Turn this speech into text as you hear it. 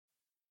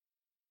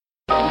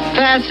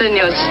Fasten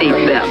your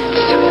seatbelts.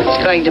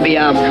 It's going to be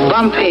a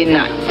bumpy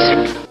night.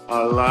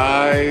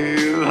 Alive!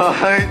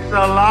 It's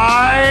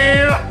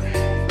alive!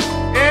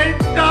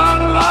 It's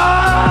alive!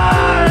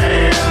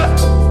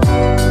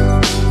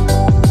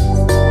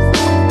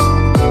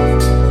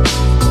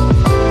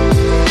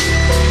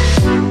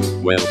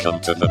 Welcome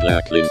to the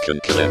Black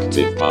Lincoln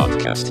Collective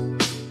podcast.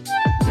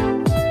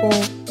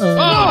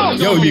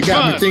 Yo, you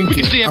got me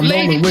thinking. I'm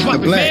rolling with the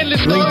Black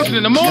Lincoln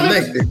in the morning.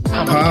 Collective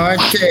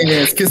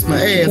podcast. Kiss my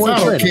ass. I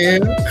don't care.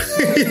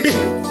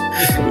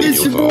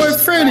 It's your boy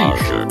Freddie.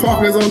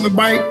 Parker's on the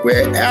bike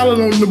with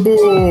Alan on the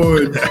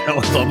board.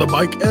 Alan's on the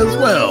bike as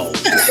well.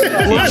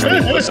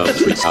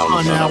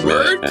 On our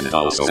word. And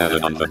also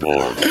Alan on the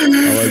board. I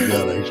like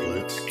that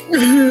actually.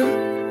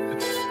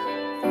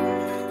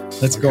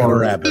 Let's go on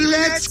rapping.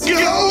 Let's go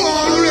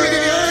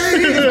already.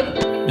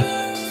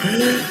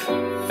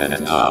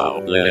 And now,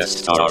 let's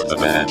start the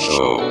band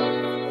show.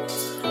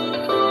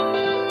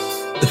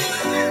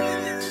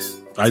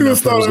 I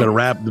thought I was going to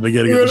rap at the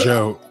beginning of the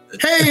show.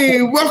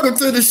 Hey, welcome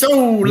to the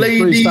show,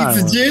 ladies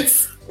and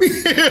gents.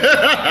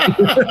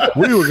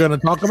 We were going to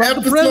talk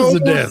about the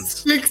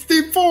presidents.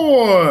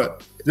 64.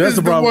 That's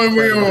the problem. One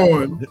we're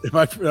on.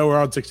 We're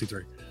on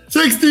 63.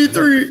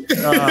 63.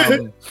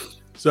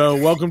 So,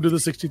 welcome to the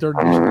 63rd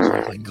edition of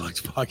the Lincoln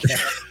Collective podcast.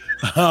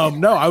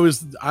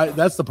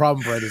 That's the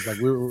problem, Fred. Is like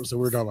we were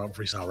talking about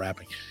freestyle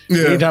rapping.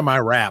 Yeah. Anytime I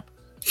rap,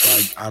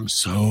 like I'm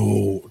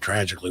so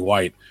tragically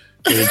white,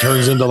 and it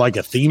turns into like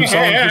a theme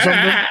song or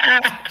something.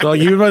 So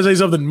like even if I say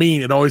something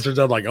mean, it always turns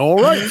out like, all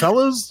right,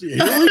 fellas, here we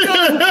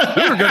go.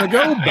 We're gonna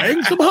go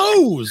bang some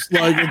hoes.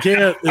 Like it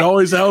can't. It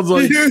always sounds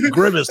like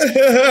Grimace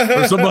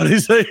or somebody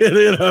saying,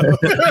 you know.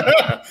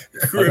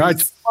 Like, I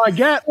took my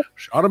gat,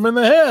 shot him in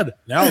the head.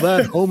 Now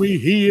that homie,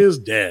 he is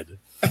dead.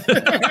 Hey,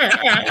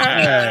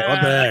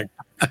 what the heck?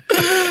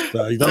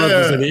 So you thought I was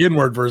going to say the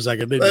N-word for a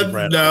second, didn't you,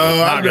 Brad?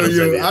 No, I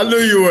knew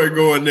you weren't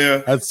going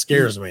there. That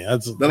scares me.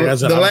 That's the last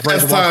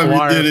time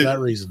you did it. For that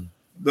reason.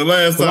 The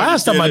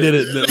last time I did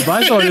it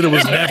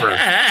was never.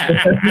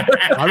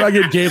 I'm not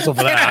getting canceled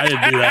for that. I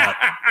didn't do that.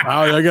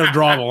 I got to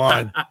draw the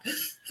line.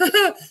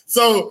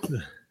 So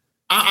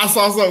I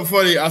saw something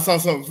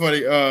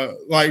funny.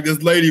 Like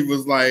this lady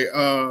was like,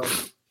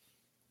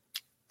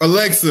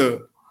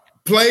 Alexa,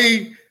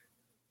 play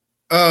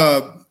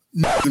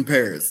in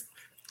Paris.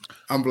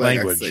 I'm black.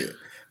 I can say it.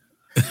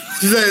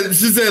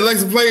 She said,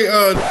 Alexa, play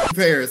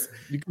Paris.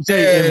 You can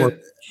say N-word.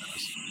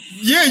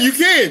 Yeah, you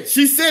can.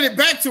 She said it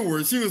back to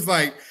her. She was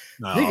like,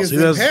 niggas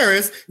in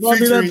Paris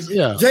featuring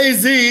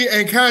Jay-Z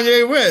and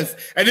Kanye West.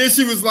 And then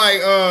she was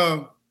like,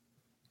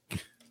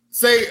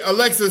 say,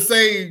 Alexa,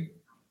 say,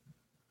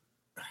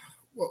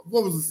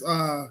 what was this?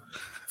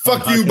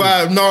 Fuck You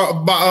by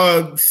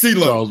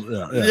CeeLo.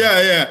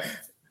 Yeah.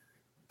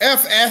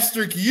 F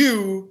asterisk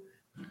U.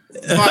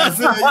 And she was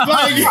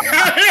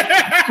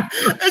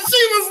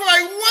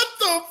like, what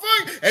the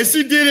fuck? And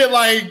she did it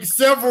like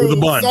several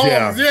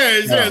songs.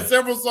 Yeah,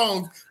 several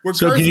songs.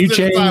 So can you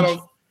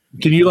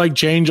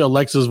change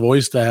Alexa's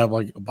voice to have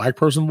like a black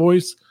person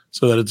voice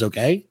so that it's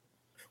okay?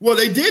 Well,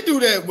 they did do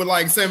that with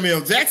like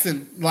Samuel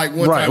Jackson like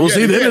one time. Well,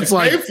 see, then it's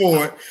like pay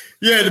for it.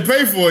 You had to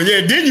pay for it.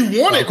 Yeah, then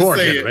you wanted to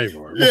say it. Pay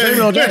for it. Well,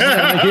 Samuel Jackson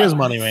got to make his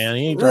money, man.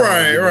 He ain't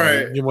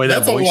right. Give away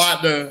that voice.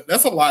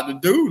 That's a lot to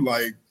do.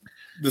 Like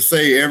to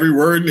say every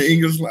word in the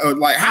English.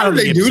 Like how do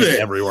they do that?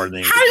 Every word in the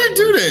English. How do you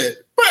do that?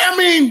 But I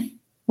mean,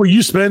 well,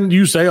 you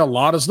say a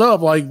lot of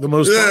stuff. Like the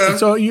most. Yeah.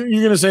 So you're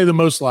going to say the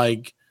most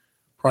like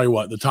probably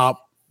what the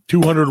top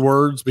 200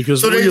 words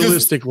because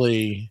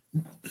realistically.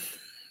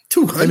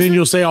 200? And then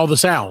you'll say all the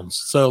sounds.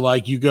 So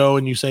like you go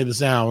and you say the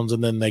sounds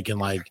and then they can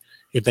like,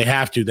 if they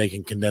have to, they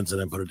can condense it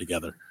and put it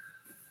together.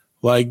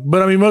 Like,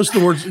 but I mean, most of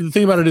the words, the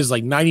thing about it is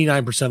like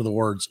 99% of the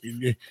words,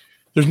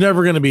 there's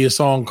never going to be a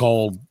song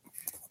called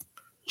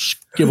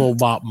Skibble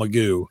Bop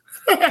Magoo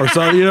or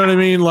something. You know what I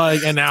mean?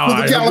 Like, and now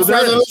well,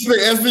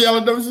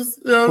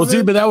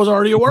 see, but that was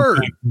already a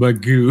word.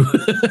 Magoo.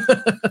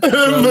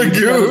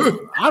 Magoo.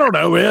 I don't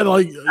know, man.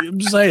 Like, I'm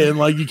just saying,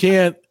 like, you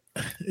can't.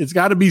 It's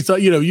got to be so,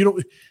 you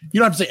don't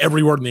have to say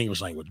every word in the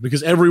English language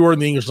because every word in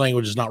the English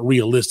language is not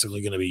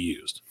realistically going to be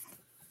used.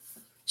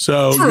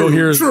 So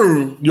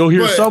you'll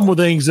hear some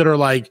things that are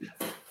like,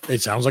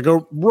 it sounds like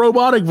a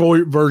robotic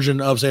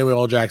version of Samuel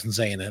L. Jackson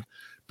saying it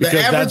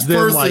because that's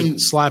them like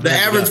slapping. The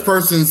average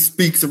person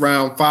speaks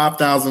around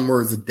 5,000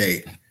 words a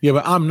day. Yeah,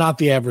 but I'm not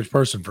the average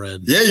person,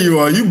 Fred. Yeah, you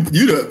are. You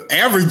the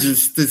average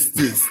is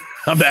this.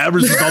 I'm the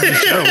average of the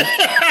show.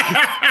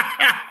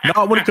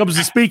 Not when it comes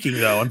to speaking,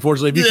 though.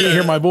 Unfortunately, if you can't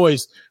hear my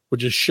voice,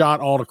 which is shot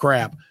all to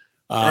crap,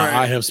 right.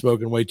 I have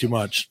spoken way too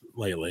much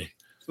lately.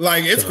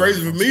 Like it's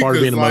crazy for me. Part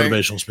of being a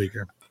motivational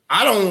speaker.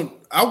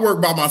 I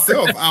work by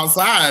myself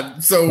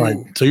outside, so right.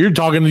 So you're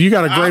talking. You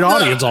got a great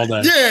audience all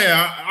day.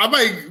 Yeah, I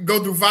might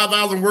go through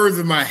 5,000 words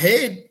in my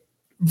head,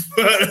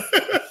 but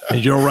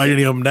and you don't write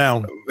any of them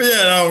down. Yeah,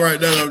 I don't write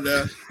none of them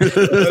down. I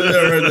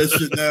don't write that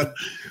shit down.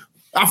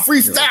 I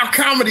freestyle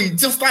comedy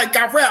just like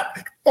I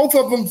rap. Both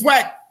of them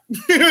whack.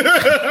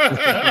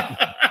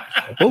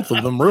 Both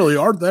of them really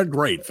aren't that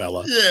great,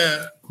 fella.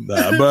 Yeah.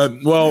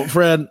 But well,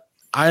 Fred,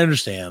 I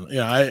understand.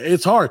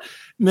 It's hard.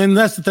 And then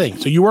that's the thing.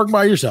 So you work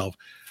by yourself.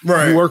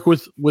 Right. You work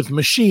with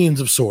machines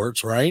of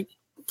sorts, right?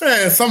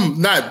 Yeah,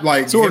 some not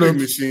like sort of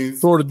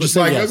machines. Sort of just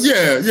like yes,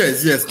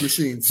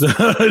 machines. Yes,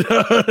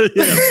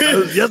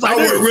 I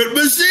work with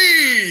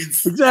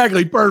machines.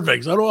 Exactly.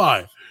 Perfect. So do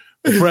I.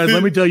 But Fred,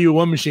 let me tell you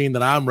one machine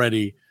that I'm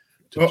ready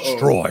to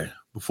destroy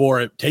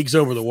before it takes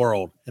over the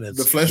world. And it's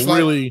the fleshlight?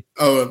 Really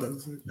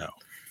no.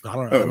 I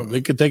don't know.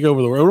 It could take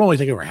over the world. It would only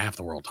take over half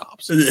the world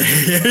tops. And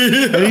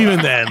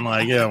even then,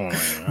 like,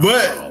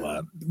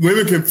 but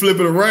women can flip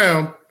it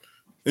around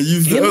and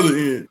use the other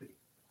end.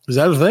 Is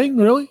that a thing?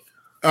 Really?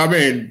 I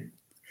mean,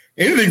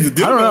 anything's a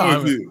different. I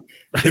don't know.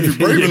 If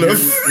you're brave enough,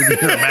 you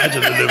can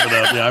imagine it different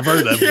enough. Yeah, I've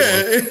heard that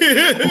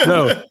before.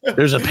 No,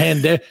 there's a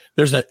pandemic.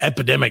 There's an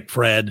epidemic,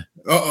 Fred.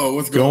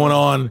 What's going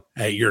on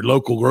at your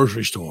local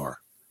grocery store?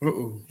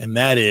 And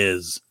that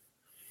is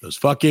those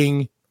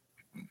fucking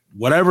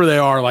whatever they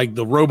are, like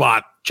the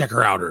robot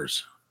checker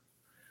outers.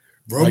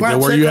 Robot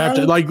where you have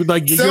to like you go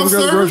to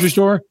the grocery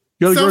store.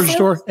 You go to the grocery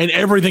store, and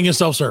everything is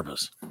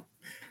self-service.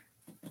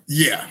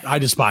 Yeah, I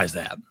despise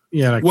that.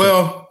 Yeah,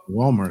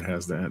 Walmart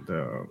has that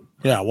though.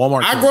 Yeah,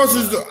 Walmart.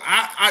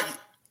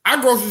 Our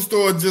grocery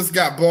store just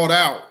got bought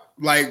out,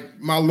 like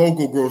my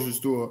local grocery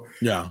store.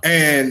 Yeah,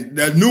 and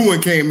the new one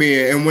came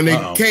in, and when they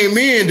came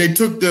in, they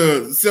took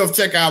the self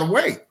checkout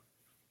away.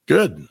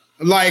 Good.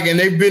 And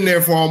they've been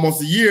there for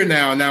almost a year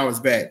now. Now it's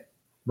back.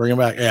 Bring it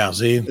back. Yeah,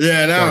 see.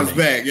 Yeah, now it's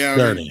back. Yeah,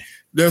 dirty.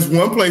 There's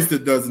one place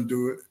that doesn't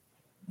do it.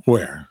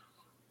 Where?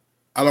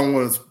 I don't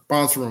want to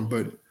sponsor them,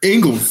 but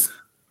Ingles.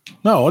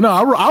 No,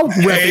 I'll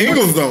rep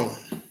Ingles don't.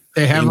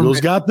 They have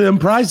Ingles got them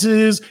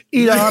prices.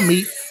 Eat our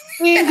meat.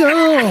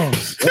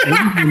 Ingles.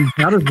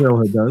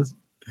 Powdersville it does.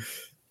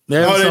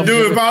 They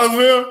do it in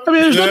Powdersville? I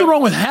mean, there's nothing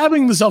wrong with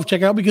having the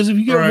self-checkout because if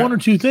you get one or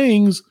two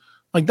things,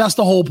 like that's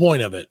the whole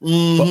point of it.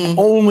 But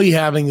only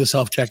having the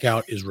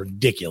self-checkout is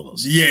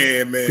ridiculous.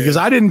 Yeah, man. Because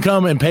I didn't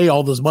come and pay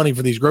all this money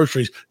for these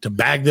groceries to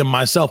bag them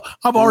myself.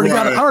 I've already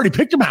got it. I already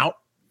picked them out.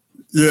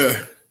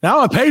 Yeah.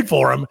 Now I paid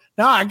for them.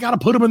 Now I got to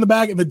put them in the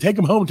bag and then take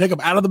them home and take them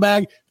out of the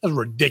bag. That's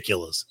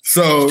ridiculous.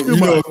 So,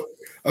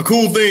 a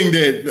cool thing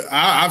that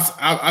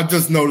I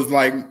just noticed,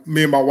 like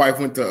me and my wife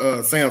went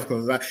to Sam's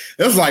Club.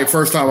 It was like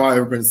first time I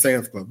ever been to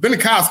Sam's Club. Been to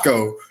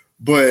Costco,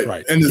 but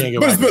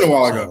it's been a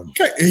while ago.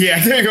 I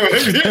can't go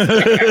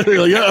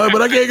back.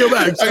 But I can't go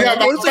back. So I got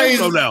my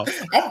face now.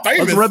 I'm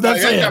famous.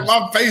 I got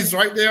my face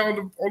right there on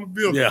the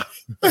building. Yeah.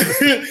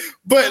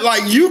 But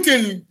like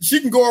she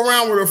can go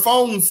around with her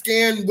phone,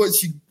 scan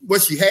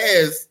what she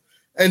has,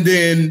 and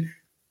then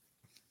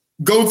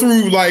go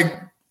through like,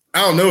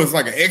 I don't know, it's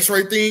like an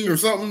X-ray thing or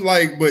something,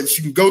 but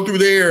she can go through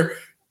there,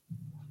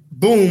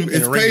 boom,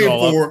 it's paid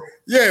for.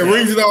 Yeah, it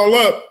rings it all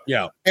up.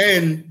 Yeah.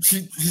 And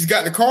she's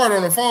got the card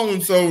on her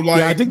phone. So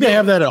I think they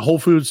have that at Whole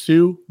Foods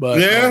too, but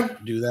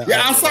do that.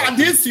 Yeah, I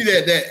did see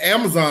that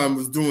Amazon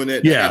was doing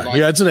it. Yeah,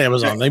 it's an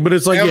Amazon thing, but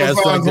it's like, Amazon,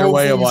 it's like their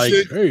way of like,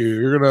 shit. hey,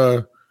 you're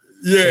gonna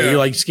you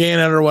like scan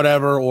it or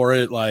whatever, or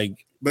it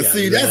like. But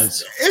see,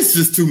 it's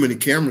just too many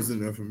cameras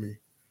in there for me.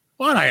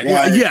 Why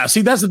not?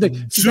 See, that's the thing.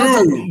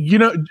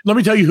 Let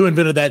me tell you who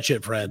invented that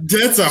shit, Fred.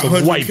 That's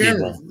 100 white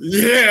cameras. People.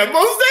 Yeah,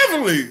 most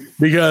definitely.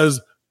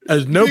 Because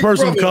as no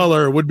person of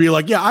color would be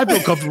like, I feel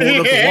comfortable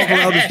enough to walk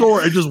around the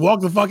store and just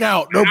walk the fuck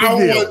out. No big deal.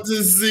 I want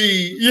to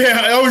see.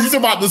 Yeah, you're talking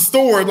about the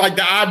store, like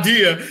the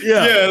idea.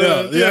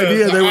 The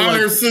idea. The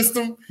honor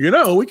system.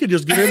 We could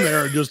just get in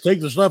there and just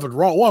take the stuff and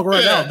walk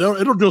right out.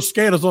 It'll just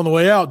scan us on the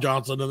way out,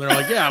 Johnson. And they're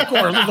like, of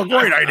course, that's a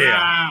great idea.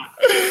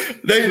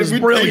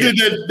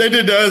 They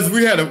did us.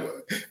 We had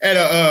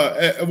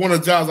at one of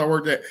the jobs I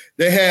worked at,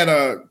 they had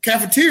a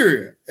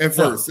cafeteria at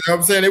first. You know what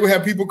I'm saying? They would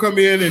have people come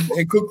in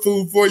and cook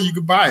food for you. You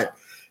could buy it.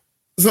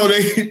 So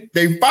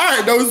they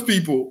fired those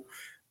people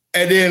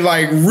and then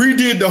like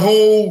redid the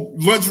whole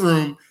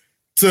lunchroom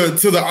to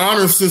the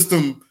honor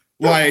system.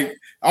 Like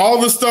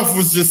all the stuff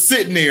was just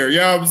sitting there. You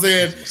know what I'm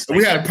saying?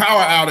 We had a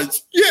power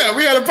outage. Yeah,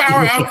 we had a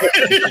power outage.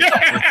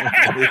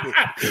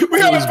 We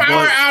had a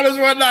power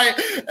outage one night,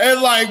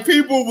 and like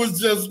people was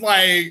just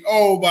like,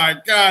 "Oh my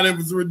god, it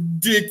was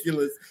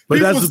ridiculous." But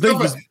people that's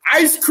the thing.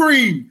 Ice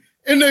cream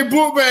in their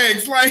book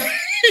bags, like.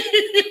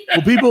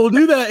 Well, people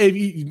do that.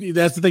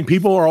 That's the thing.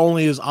 People are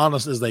only as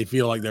honest as they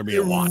feel like they're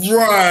being watched.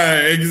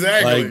 Right,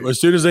 exactly. Like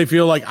as soon as they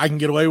feel like I can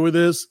get away with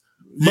this,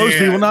 most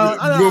people, not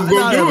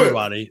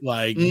everybody,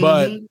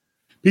 but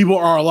people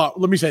are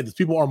let me say this,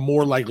 people are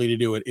more likely to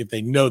do it if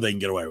they know they can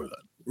get away with it.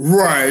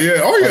 Right, yeah.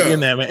 Oh, yeah.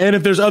 And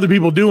if there's other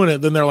people doing it,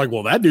 then they're like,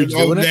 well, that dude's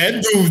doing it.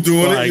 That dude's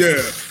doing it,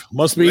 yeah.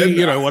 Must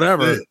be,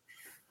 whatever.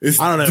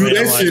 I don't know, man.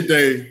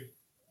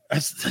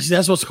 That shit,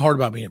 that's what's hard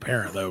about being a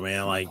parent, though,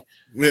 man. Like,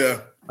 yeah.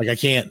 Like, I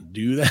can't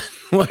do that.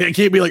 Like, I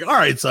can't be like, all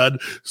right, son,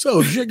 so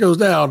if shit goes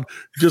down,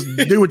 just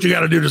do what you got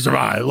to do to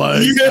survive.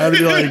 Like, I'd be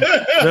like,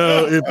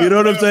 no, if you know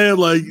what I'm saying?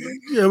 Like,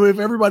 if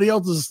everybody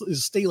else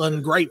is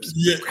stealing grapes,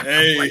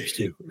 grapes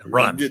too.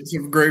 Run. Get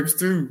some grapes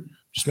too.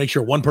 Just make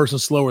sure one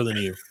person's slower than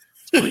you.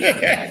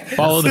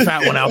 Follow the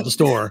fat one out the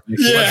store.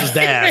 That's his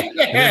dad. And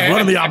then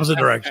run in the opposite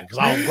direction because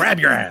I'll grab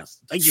your ass.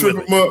 Take you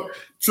with me.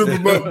 Trip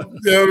him up.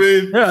 You know what I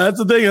mean? Yeah, that's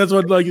the thing. That's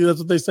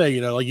what they say.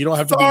 You know, like you don't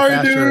have to be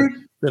faster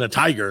than a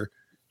tiger.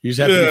 You just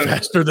have to be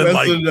faster than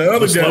like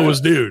the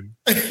slowest dude.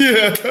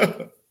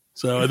 Yeah.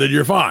 So then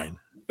you're fine.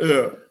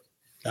 Yeah.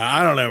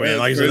 I don't know, man.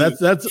 Like I said,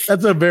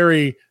 that's a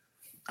very.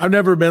 I've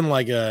never been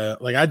like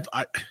I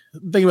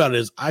think about it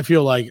is I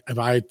feel like if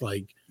I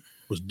like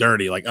was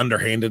dirty, like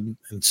underhanded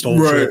and stole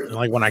shit,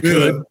 like when I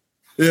could,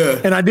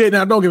 and I did.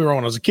 Now don't get me wrong,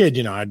 when I was a kid,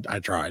 you know, I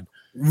tried,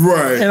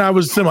 right, and I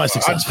was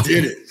semi-successful. I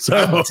did it. So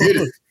I did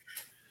it.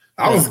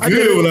 I was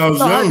good when I was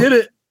young. I did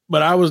it,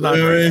 but I was not.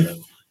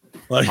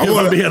 Like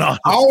I'm being honest.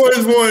 I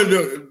always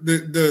wanted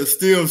the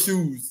steal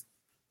shoes.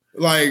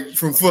 Like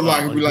from Foot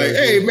Locker, be like,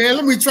 "Hey man,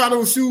 let me try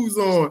those shoes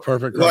on."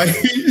 Perfect. Like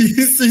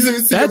you see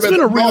that's been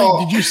a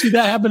really. Did you see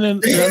that happen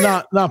in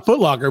not Foot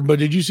Locker, but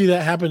did you see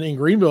that happen in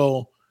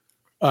Greenville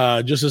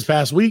just this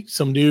past week?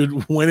 Some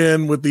dude went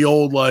in with the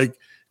old like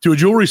to a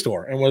jewelry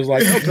store and was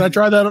like, "Oh, can I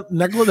try that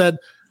necklace that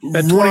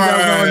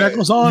 $20,000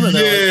 necklace on?" And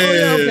they're like, "Oh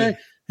yeah, okay."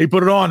 He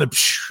put it on and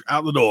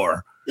out the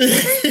door. And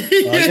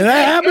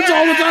that happens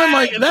all the time.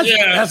 Like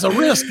that's a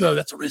risk though.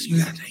 That's a risk you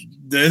gotta take.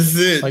 That's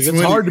it. Like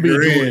it's hard to be a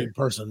jewelry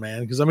person,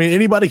 man. Because I mean,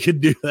 anybody could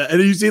do that.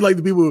 And you see like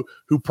the people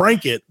who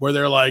prank it, where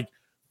they're like,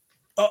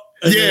 "Oh,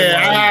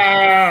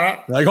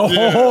 like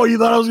oh, you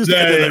thought I was just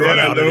they run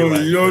out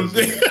anyway." You know what I'm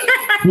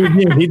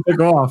saying? He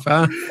took off,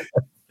 huh?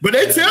 But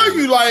they tell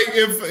you like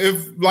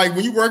if like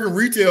when you work in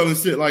retail and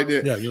shit like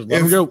that, just let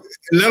them go.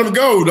 Let them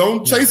go.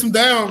 Don't chase them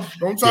down.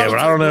 Don't try. Yeah, but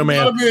I don't know,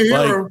 man. Be a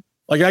hero.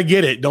 Like I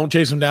get it. Don't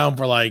chase them down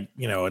for like,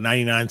 you know, a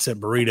 99-cent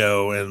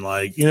burrito and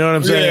like, you know what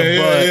I'm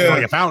saying?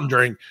 Like a fountain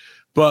drink,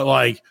 but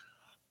like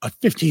a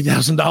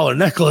 $15,000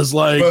 necklace.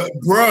 Like,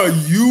 bro,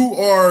 you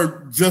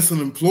are just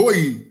an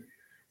employee.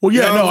 Well,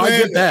 yeah, I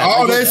get that.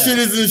 All that shit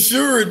is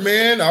insured,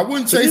 man. I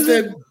wouldn't chase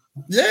that.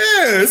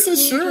 Yeah, it's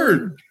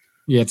insured.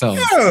 Yeah, tell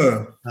him. I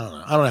don't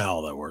know. I don't know how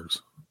all that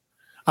works.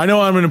 I know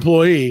I'm an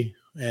employee,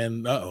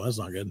 and that's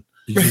not good.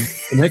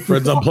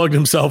 Fred's unplugged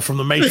himself from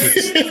the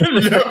Matrix.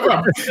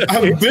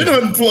 I've been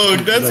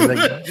unplugged. That's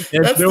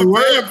the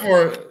bad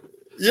part.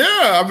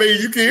 Yeah, I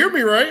mean, you can hear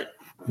me, right?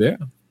 Yeah.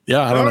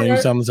 Yeah, I don't know. You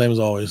sound the same as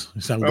always.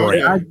 You sound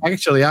great.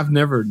 I've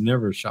never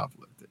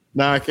shoplifted.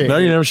 No, I can't. No,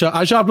 you never shop.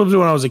 I shoplifted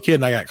when I was a kid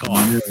and I got caught.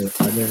 I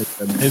never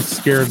it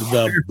scared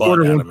the butt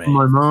out of me.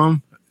 My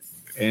mom,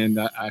 and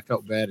I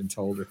felt bad and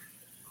told her.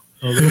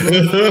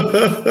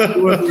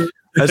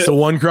 That's the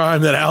one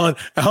crime that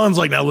Alan's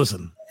like, now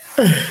listen,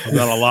 I've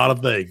done a lot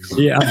of things.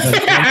 Yeah.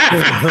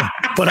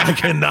 But I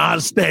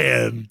cannot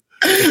stand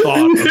the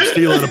thought of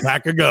stealing a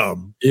pack of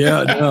gum.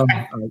 Yeah, no,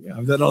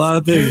 I've done a lot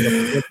of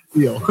things.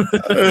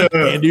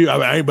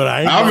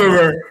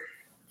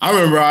 I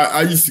remember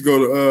I used to go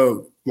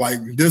to like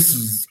this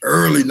was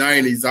early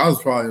 90s. I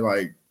was probably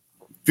like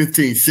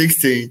 15,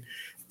 16.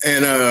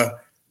 And I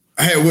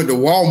had went to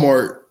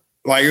Walmart,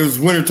 like it was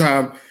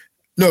wintertime.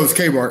 No, it was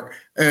Kmart.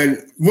 And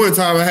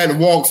wintertime I had to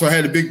walk, so I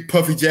had a big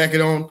puffy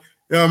jacket on. You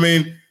know what I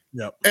mean?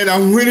 Yep. And I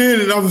went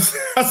in and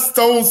I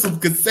stole some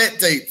cassette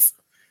tapes.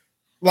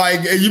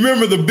 Like, you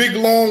remember the big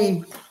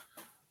long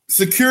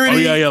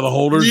security? Oh, yeah, the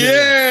holders.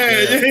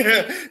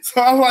 Yeah. So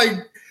I like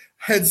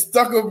had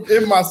stuck them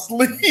in my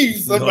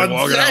sleeves of my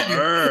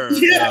jacket.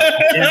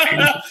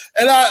 Yeah.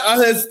 And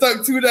I had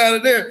stuck two down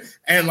in there.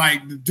 And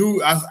like the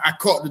dude, I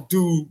caught the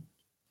dude,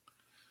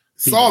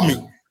 saw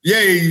me.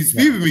 Yeah, he was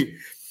peeping me.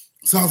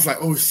 So I was like,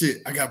 oh shit,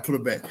 I gotta put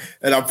it back.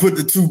 And I put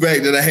the two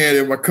back that I had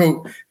in my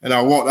coat and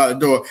I walked out the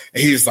door.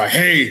 And he was like,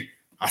 hey,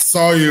 I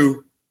saw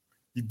you.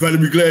 You better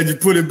be glad you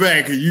put it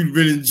back and you've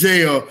been in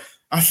jail.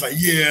 I was like,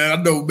 yeah,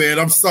 I know, man.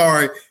 I'm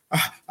sorry.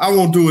 I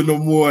won't do it no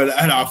more. And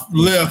I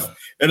left.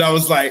 And I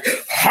was like,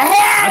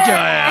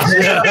 ha!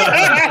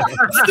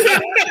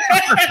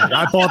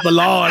 I fought the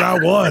law and I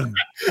won.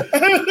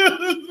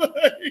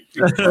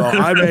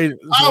 I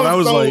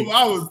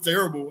was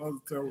terrible. I was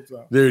a terrible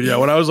child. Dude, yeah.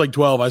 When I was like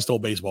 12, I stole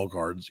baseball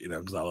cards,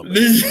 because I love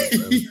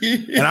baseball.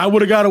 And I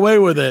would have got away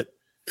with it.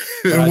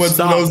 I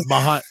stopped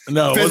behind.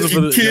 No, it wasn't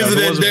for the kids.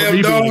 It wasn't for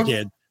me being a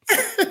kid.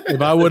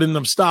 If I wouldn't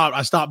have stopped,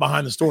 I stopped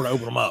behind the store to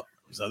open them up.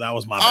 So that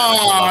was my bad.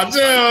 Oh,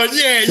 dude,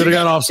 yeah. Should have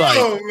got offside.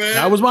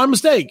 That was my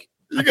mistake.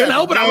 I couldn't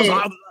help it. I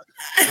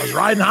was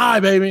riding high,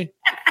 baby.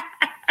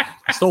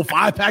 I stole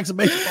 5 packs of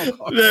baseball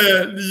cards.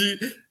 At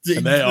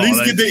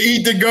least get to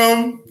eat the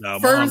gum. No,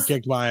 first. Mom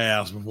kicked my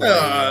ass before.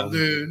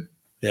 Dude.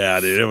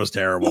 Yeah, dude, it was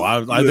terrible.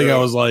 I think I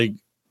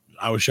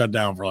was shut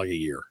down for like a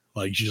year.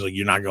 Like she's like,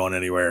 you're not going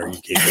anywhere. You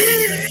can't do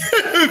anything.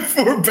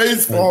 For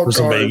baseball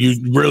cards.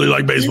 You really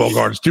like baseball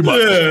cards too much.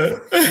 Yeah.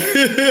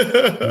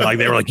 Like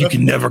they were like, you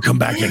can never come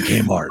back in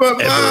Kmart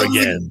ever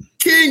again.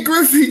 King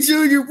Griffey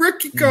Jr.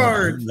 rookie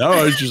card.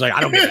 No, it's just like, I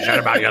don't give a shit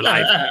about your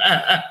life.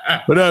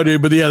 But no,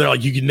 dude. But yeah, they're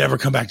like, you can never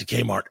come back to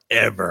Kmart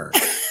ever.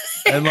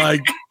 And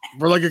like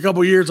for like a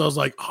couple of years, I was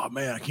like, oh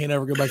man, I can't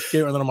ever go back to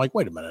Kmart. And then I'm like,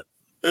 wait a minute.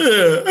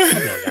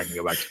 I can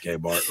go back to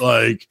Kmart.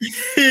 Like,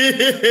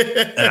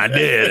 and I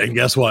did. And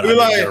guess what? I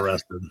didn't get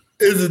arrested.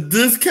 Is it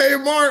this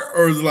Kmart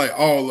or is it like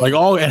all of Like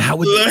all, and how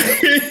would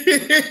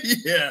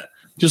yeah.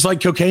 just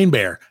like Cocaine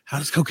Bear? How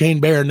does Cocaine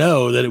Bear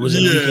know that it was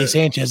Enrique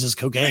Sanchez's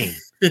cocaine?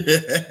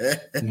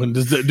 When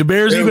do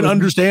bears even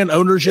understand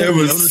ownership? It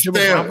was ownership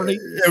of stamp, property.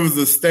 It was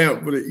a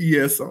stamp with an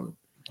ES on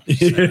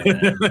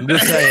I'm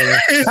just saying.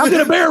 How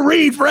can a bear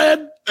read,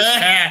 Fred?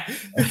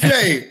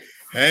 it.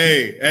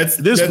 Hey, that's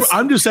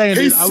I'm just saying.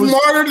 He's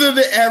smarter than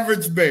the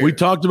average bear. We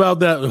talked about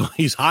that.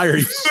 He's higher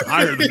than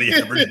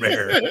the average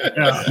bear.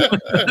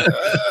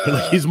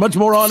 Yeah. He's much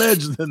more on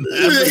edge than the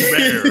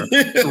average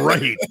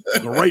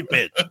bear. Great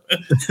pitch.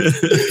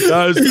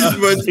 I was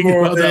thinking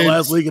about that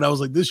last week, and I was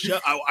like, "This show,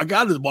 I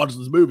got to watch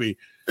this movie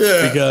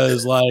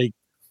because, like,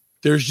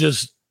 there's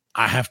just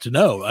I have to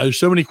know. There's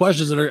so many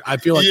questions that I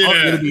feel like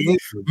aren't going to be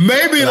answered.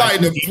 Maybe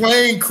like the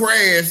plane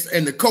crashed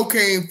and the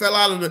cocaine fell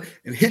out of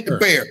and hit the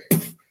bear.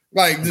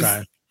 Like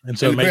this, and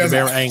so it made the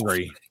bear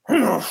angry.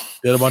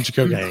 Did a bunch of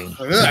cocaine.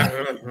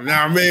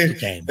 Now, man,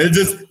 it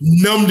just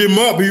numbed him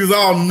up. He was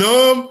all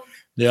numb.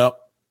 Yep.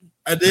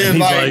 And then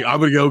he's like, I'm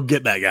gonna go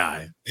get that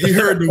guy. He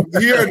heard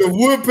the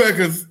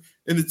woodpeckers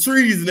in the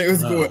trees, and they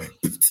was going.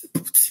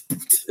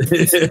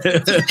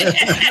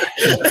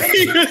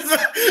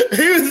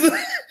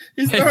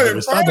 He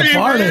started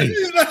partying.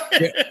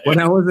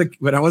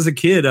 When I was a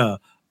kid,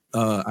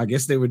 I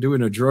guess they were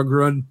doing a drug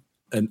run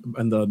in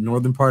the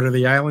northern part of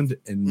the island,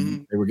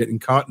 and they were getting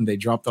caught, and they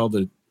dropped all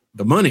the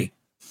money,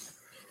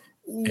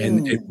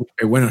 and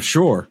it went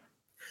ashore,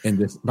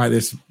 and by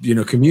this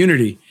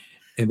community,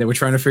 and they were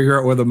trying to figure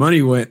out where the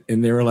money went,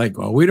 and they were like,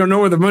 "Well, we don't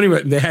know where the money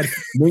went." And they had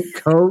mink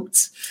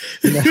coats.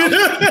 And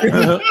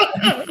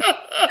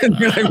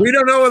they're like, "We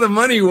don't know where the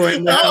money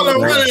went." I don't know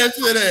where that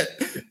shit at.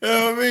 You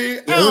know what I mean?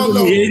 I don't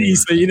know. The 80s,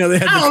 so they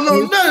had. I don't know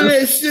none of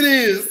that shit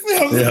is.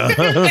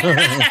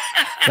 Yeah.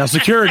 Now,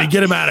 security,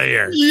 get him out of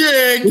here.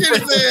 Yeah, get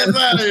his ass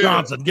out of here.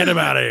 Johnson, get him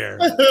out of here.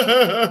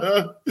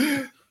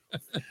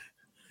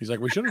 He's like,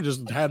 we should have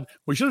just had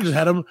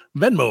him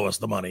Venmo us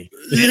the money.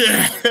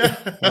 Yeah.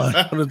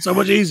 It's so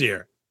much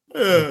easier.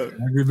 I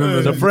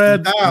remember So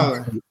Fred.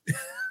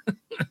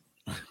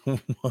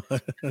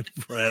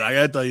 Fred, I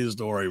gotta tell you the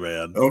story,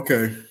 man.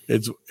 Okay.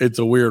 It's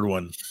a weird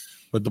one.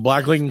 But the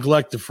Black Lincoln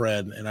Collective,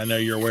 Fred, and I know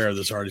you're aware of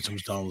this already, so I'm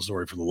just telling the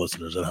story for the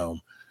listeners at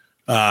home.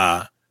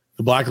 The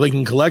Black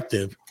Lincoln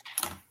Collective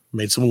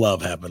made some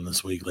love happen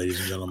this week, ladies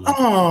and gentlemen.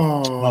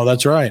 Oh,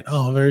 that's right.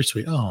 Oh, very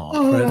sweet.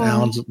 Oh, Fred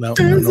Allen's no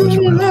there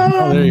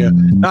you go.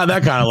 Not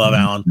that kind of love,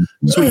 Alan.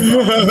 Sweet.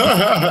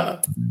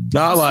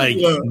 Not like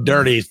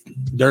dirty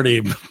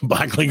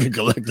Black Lincoln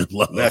Collective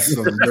love. That's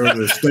some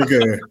dirty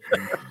sticker.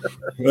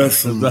 That's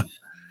some.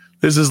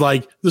 This is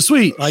like the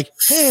sweet, like,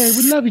 hey,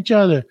 we love each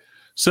other.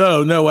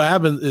 So no, what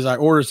happens is I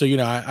order. So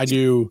I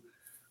do.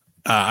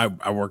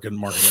 I work in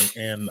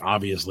marketing, and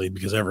obviously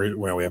because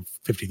we have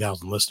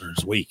 50,000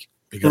 listeners a week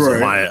because of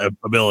my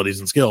abilities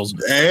and skills.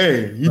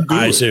 Hey,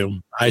 I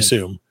assume.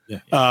 Yeah.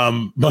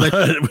 But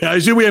I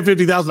assume we have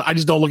 50,000. I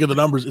just don't look at the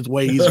numbers. It's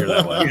way easier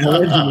that way.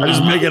 I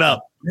just make it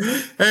up.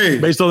 Hey,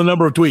 based on the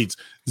number of tweets,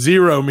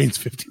 0 means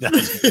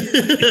 50,000.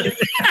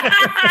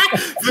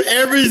 For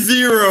every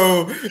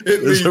 0,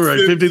 it means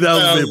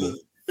 50,000 people.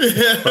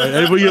 Right?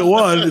 And if we get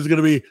 1, it's going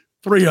to be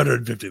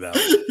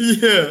 350,000.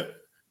 Yeah.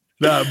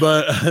 No,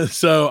 but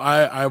so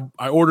I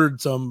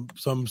ordered some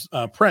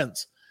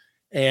prints,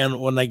 and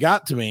when they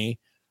got to me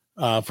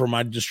from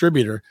my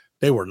distributor,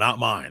 they were not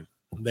mine.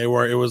 It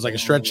was like a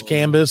stretched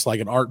canvas,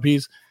 like an art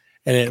piece,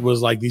 and it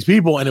was like these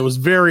people, and it was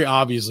very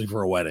obviously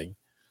for a wedding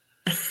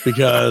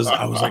because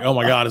I was like, oh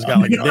my God, it's got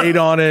like a date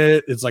on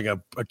it. It's like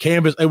a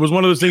canvas. It was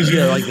one of those things,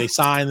 like they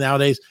sign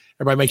nowadays.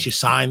 Everybody makes you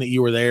sign that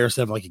you were there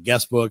instead of like a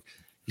guest book.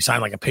 You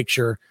sign like a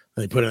picture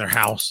and they put it in their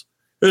house.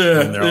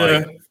 Yeah, and they're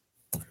like,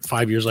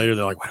 5 years later,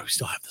 they're like, why do we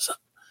still have this up?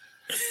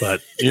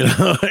 But,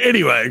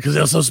 anyway, because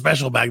it was so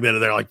special back then.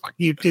 And they're like, fuck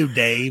you too,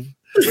 Dave.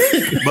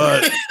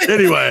 But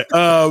anyway,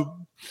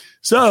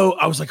 so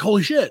I was like,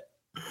 holy shit.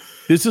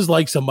 This is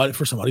like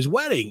somebody's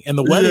wedding. And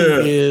the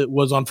wedding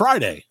was on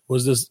Friday,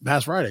 was this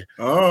past Friday.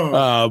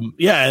 Oh.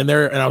 And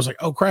I was like,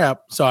 oh,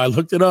 crap. So I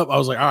looked it up. I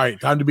was like, all right,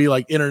 time to be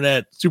like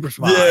internet super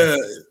spy. Yeah.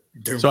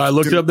 So I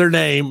looked up their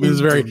name. This is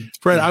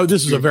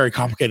a very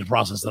complicated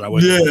process that I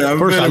went through.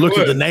 First, I looked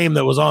at the name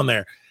that was on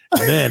there.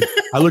 And then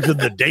I looked at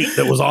the date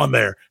that was on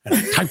there and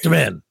I typed them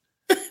in.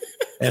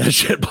 And the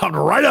shit popped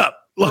right up.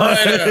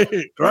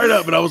 Right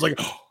up. And I was like,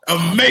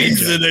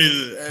 amazing.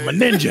 I'm a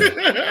ninja.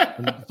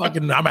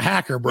 I'm a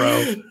hacker,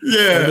 bro.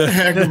 Yeah,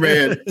 hacker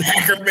man.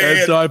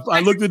 And so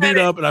I looked the dude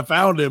up and I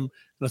found him and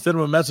I sent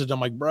him a message. I'm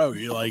like, bro,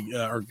 you're like,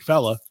 or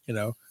fella,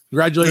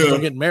 congratulations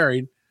on getting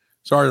married.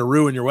 Sorry to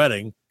ruin your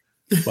wedding.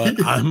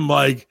 But I'm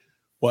like,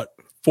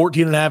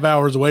 14 and a half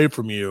hours away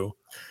from you.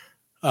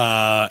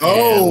 Wow.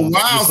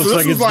 So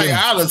this was like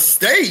out of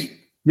state.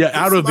 Yeah,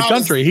 out of the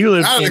country. He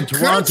lives in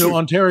Toronto,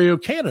 Ontario,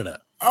 Canada.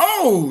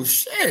 Oh,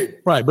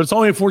 shit. Right, but it's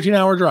only a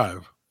 14-hour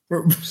drive.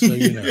 So,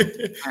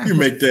 you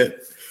make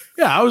that.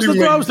 Yeah, I was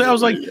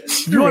like,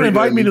 if you want to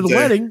invite me to the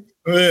wedding,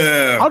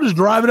 I'll just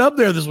drive it up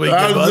there this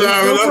weekend.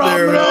 No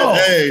problem at all.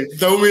 Hey,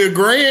 throw me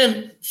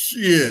 $1,000.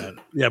 Shit.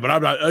 Yeah, but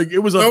I'm not. It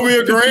was Throw me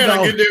a grand.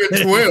 I get there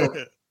at 12.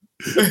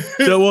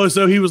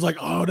 So he was like,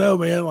 "Oh no,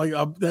 man! Like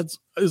this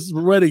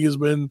wedding has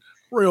been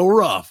real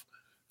rough."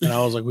 And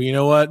I was like, "Well, you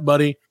know what,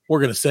 buddy?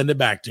 We're gonna send it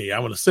back to you.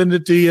 I'm gonna send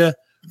it to you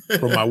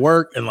for my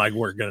work, and like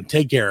we're gonna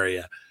take care of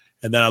you."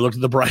 And then I looked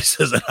at the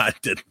prices, and I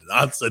did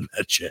not send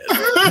that shit.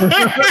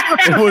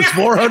 It was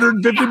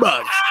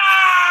 $450.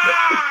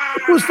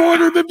 It was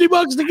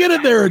 $450 to get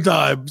it there in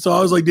time. So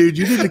I was like, "Dude,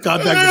 you need to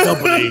contact the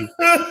company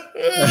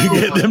and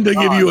get them to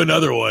give you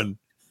another one."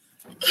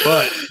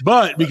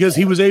 But because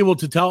he was able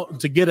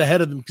to get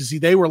ahead of them, because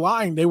they were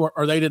lying, they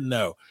didn't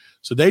know.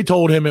 So they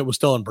told him it was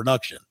still in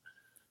production.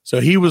 So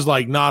he was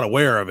like not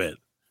aware of it.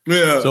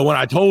 Yeah. So when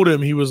I told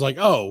him, he was like,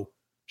 "Oh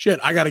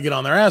shit, I got to get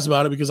on their ass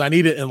about it because I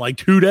need it in like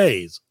 2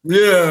 days."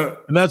 Yeah.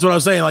 And that's what I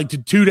was saying, like to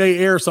 2-day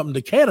air something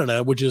to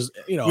Canada, which is,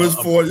 was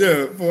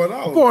 $4.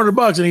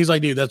 $400. And he's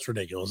like, "Dude, that's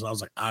ridiculous." And I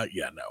was like,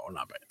 yeah, no, I'm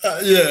not paying.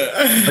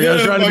 Yeah. Like, I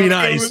was trying to be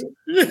nice.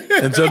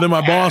 And so then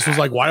my boss was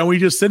like, "Why don't we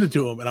just send it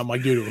to him?" And I'm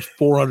like, "Dude, it was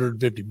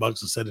 $450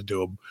 to send it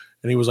to him."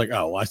 And he was like,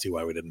 "Oh, well, I see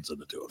why we didn't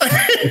send it to him."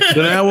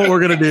 So now what we're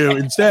going to do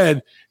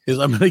instead is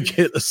I'm going to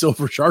get a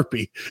silver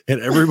Sharpie,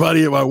 and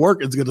everybody at my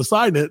work is going to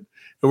sign it.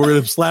 And we're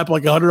going to slap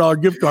like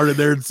 $100 gift card in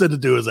there and send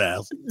it to his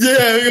ass.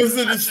 Yeah, we're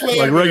going to send it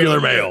like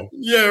regular mail.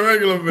 Yeah,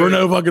 regular mail. For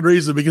no fucking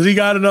reason, because he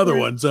got another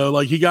one. So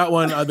like he got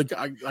one.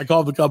 I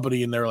called the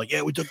company and they were like,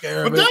 "Yeah, we took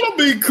care of it." But that'll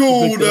be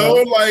cool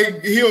though.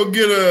 Like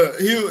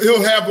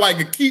he'll have like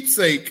a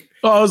keepsake.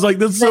 Oh, I was like,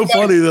 "That's so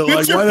funny that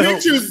like why the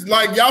pictures, hell?"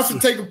 Like y'all should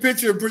take a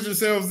picture and put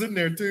yourselves in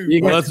there too.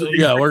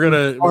 We're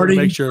gonna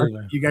make sure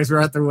you guys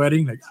were at the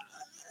wedding. Like,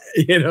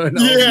 yeah,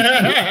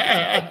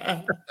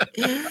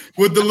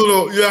 with the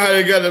little, how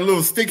they got the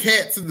little stick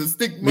hats and the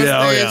stick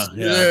mustache.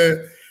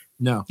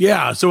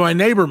 Yeah. So my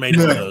neighbor made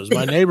one of those.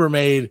 My neighbor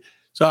made.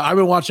 So I've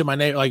been watching my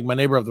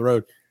neighbor up the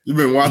road. You've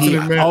been watching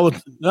him,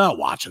 man? Not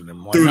watching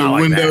him. Like, through not the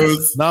like windows.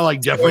 That. Not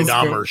like Jeffrey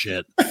Dahmer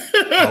shit or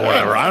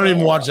whatever. I don't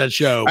even watch that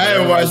show. I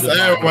haven't watched.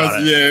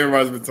 Yeah,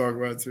 everybody's been talking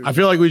about it too. I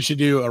feel like we should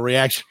do a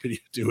reaction video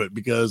to it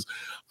because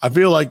I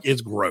feel like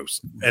it's gross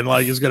and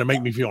like it's gonna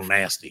make me feel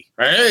nasty.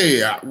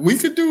 Hey, we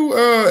could do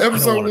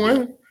episode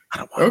 1. I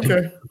don't want to.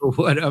 Okay.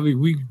 What? I mean,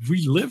 we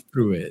lived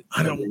through it.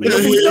 I don't. We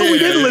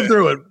did live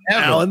through it,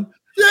 Alan.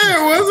 Yeah,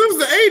 it was. It was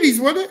the 80s,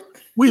 wasn't it?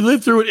 We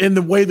lived through it in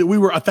the way that we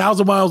were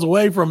 1,000 miles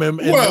away from him.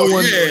 And you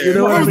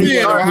know what I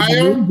mean?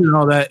 Ohio and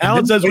all that.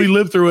 Alan says we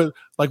lived through it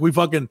like we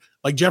fucking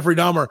like Jeffrey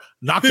Dahmer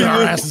knocked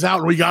our asses out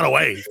and we got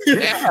away.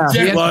 Yeah,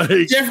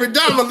 Jeffrey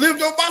Dahmer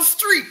lived on my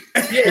street.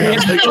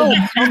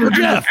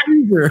 Jeff.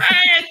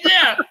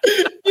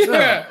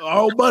 Yeah.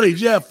 Oh, buddy,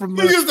 Jeff from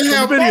the we used to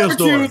have video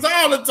barbecues store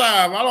all the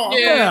time.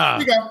 I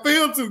think I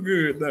feel too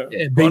good though.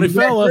 Yeah, funny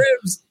fella.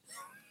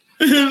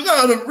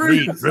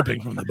 Meat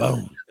dripping from the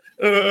bone.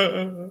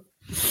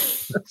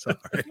 Sorry.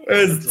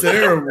 That's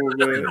terrible,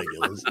 man.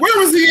 Ridiculous. Where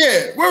was he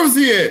at?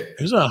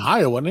 He was in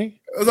Ohio, wasn't he?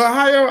 Was it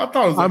Ohio? I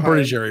thought it was I'm Ohio.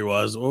 pretty sure he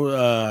was.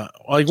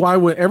 Like, why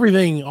would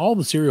all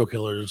the serial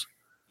killers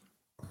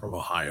are from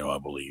Ohio, I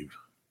believe.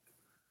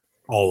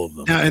 All of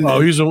them.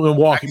 He's in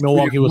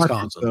Milwaukee,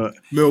 Wisconsin.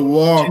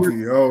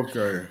 Milwaukee,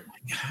 okay.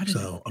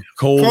 So, a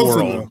cold Close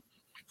world. enough.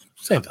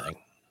 Same thing.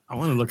 I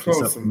want to look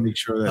this up and make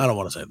sure that I don't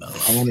want to say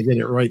that. I want to get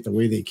it right the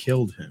way they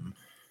killed him.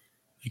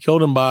 He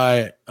killed him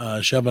by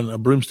shoving a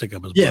broomstick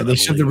up his butt. Yeah, they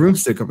shoved the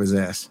broomstick up his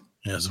ass.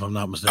 Yes, if I'm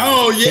not mistaken.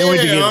 Oh,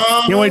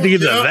 yeah. Can't wait to get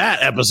to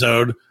that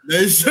episode.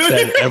 They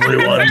said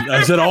everyone.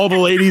 I said all the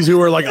ladies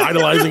who are like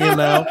idolizing him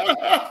now.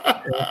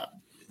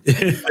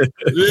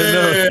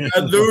 Yeah,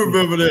 I do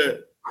remember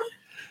that.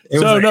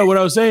 What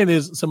I was saying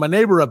is, so my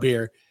neighbor up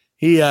here,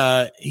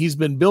 he's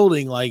been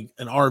building like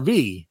an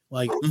RV,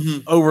 like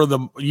over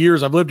the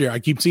years I've lived here. I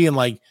keep seeing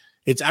like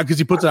it's out because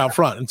he puts it out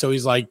front, and so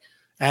he's like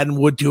adding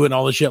wood to it and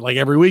all this shit like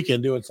every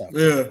weekend doing something.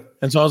 Yeah.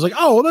 And so I was like,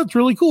 oh, well, that's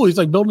really cool. He's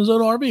like building his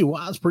own RV.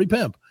 Wow, that's pretty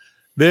pimp.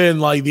 Then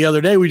like the other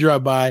day we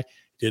drive by,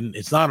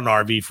 it's not an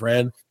RV,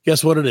 Fred.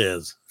 Guess what it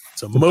is?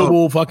 It's a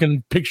mobile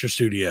fucking picture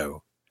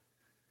studio.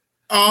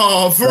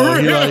 Oh, for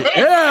real? Like,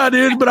 yeah,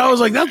 dude. But I was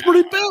like, that's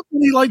pretty pimp.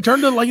 And he like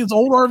turned it like it's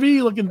old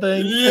RV looking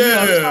thing.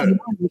 Yeah.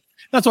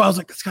 That's why I was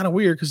like, it's kind of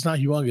weird because it's not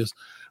humongous.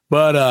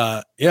 But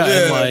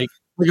and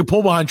like a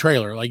pull behind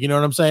trailer, like, you know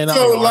what I'm saying?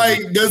 So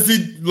like, does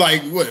he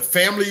like what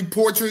family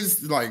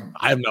portraits? Like,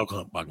 I have no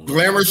fucking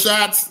glamour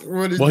shots.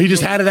 Well, he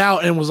just had it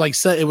out and was like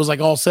set. It was like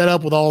all set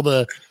up with all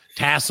the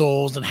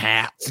tassels and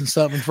hats and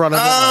stuff in front of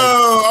it.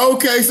 Oh,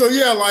 okay. So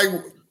like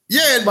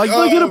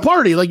at a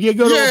party, like you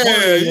go to a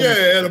party.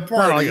 At a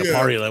party. Not like a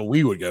party that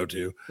we would go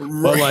to,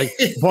 but like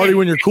a party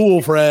when you're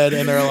cool, Fred,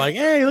 and they're like,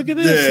 hey, look at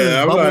this.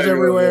 Yeah, bubbles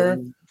everywhere.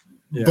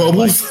 Yeah,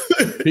 bubbles.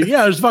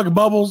 Yeah, there's fucking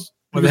bubbles.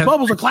 Well, these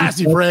bubbles are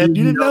classy, Fred.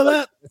 You didn't know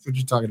that? That's what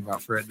you're talking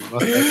about, Fred.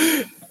 What?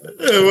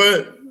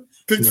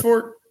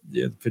 Pitchfork?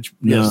 Yeah, the pitchfork.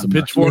 Yes, the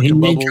pitchfork. He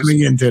ain't coming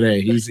in today.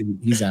 He's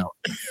out.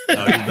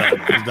 No, he's done.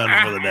 He's done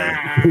for the day.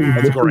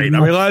 That's great.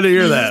 I'm glad to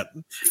hear that.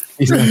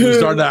 He's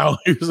starting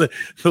to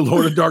the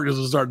Lord of Darkness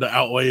is starting to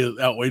outweigh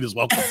his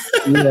welcome.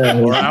 Yeah,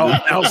 or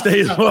outstay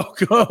his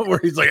welcome. Where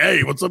he's like,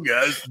 "Hey, what's up,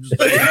 guys? I'm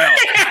just hanging out."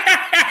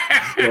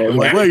 I'm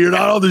like, wait, you're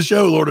not on the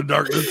show, Lord of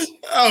Darkness.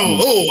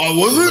 I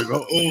wasn't.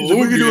 Like, so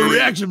we can do a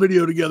reaction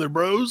video together,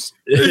 bros.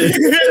 Let's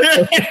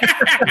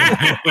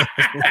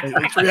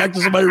react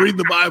to somebody reading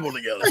the Bible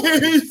together.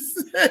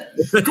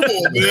 Come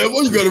on, man.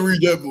 Why you gotta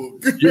read that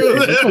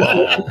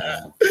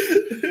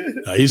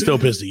book? He's still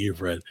pissed at you,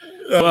 Fred.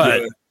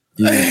 But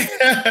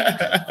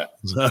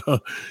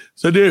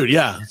so dude,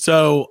 yeah.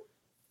 So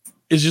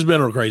it's just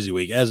been a crazy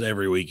week, as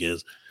every week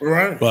is.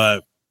 Right.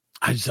 But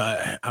I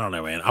don't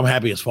know, man. I'm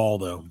happy it's fall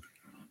though.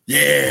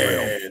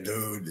 Yeah,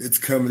 dude, it's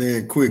coming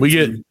in quick. We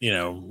get,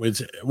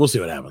 we'll see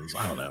what happens.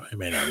 I don't know. It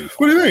may not be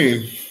fall. What do you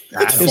mean?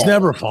 It's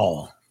never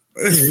fall.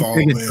 It's fall,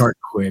 It man. gets dark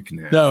quick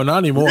now. No, not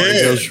anymore. Yeah.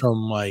 It goes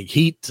from like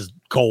heat to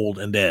cold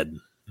and dead,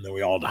 and then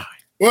we all die.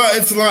 Well,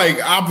 it's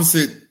like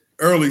opposite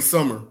early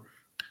summer,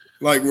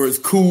 like where it's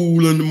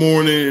cool in the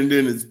morning and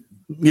then it's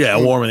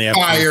Warm in the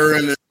afternoon. fire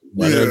and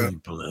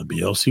The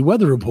BLC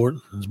weather report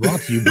is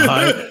brought to you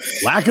by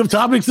lack of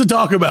topics to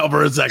talk about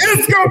for a second.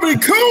 it's gonna be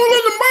cool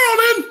in the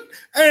morning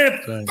and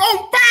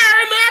on fire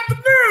in the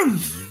afternoon.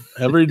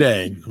 Every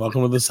day.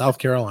 Welcome to the South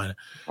Carolina.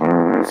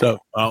 So,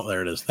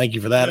 there it is. Thank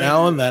you for that,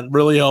 Alan. That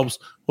really helps.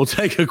 We'll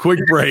take a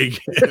quick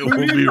break and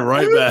we'll be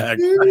right back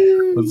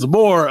with some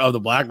more of the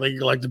Black Lincoln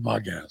Collective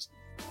podcast.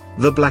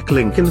 The Black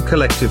Lincoln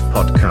Collective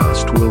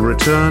podcast will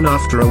return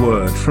after a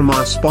word from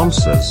our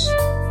sponsors.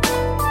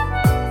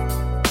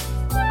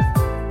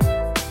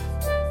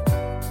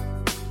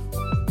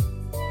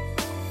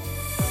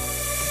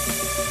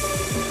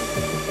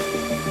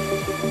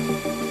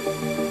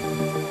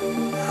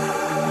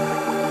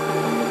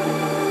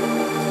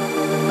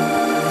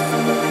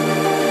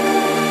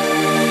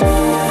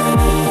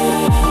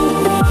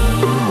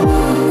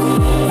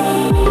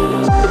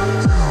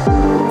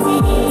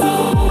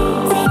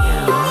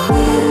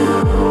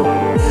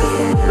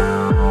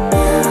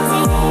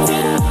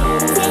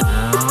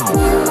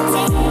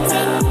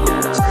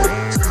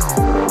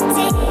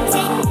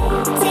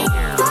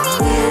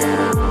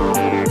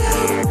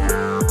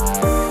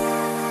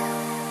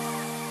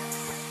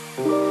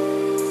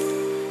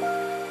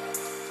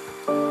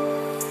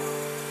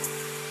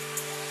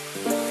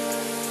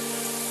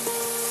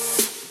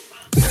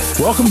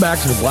 Welcome back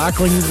to the Black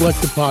Lincoln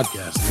Collective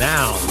podcast.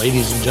 Now,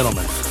 ladies and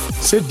gentlemen,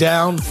 sit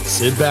down,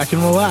 sit back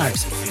and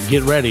relax, and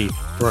get ready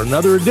for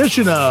another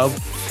edition of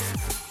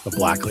the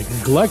Black Lincoln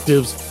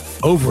Collective's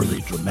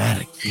Overly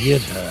Dramatic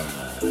Theater.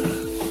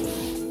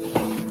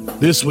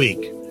 This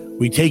week,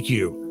 we take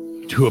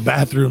you to a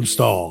bathroom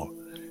stall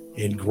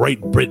in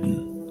Great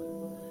Britain.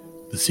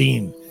 The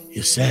scene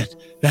is set.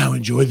 Now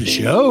enjoy the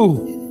show.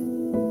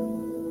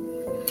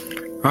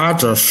 I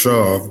just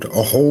shoved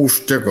a whole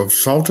stick of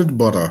salted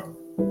butter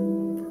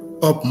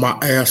up my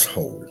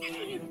asshole.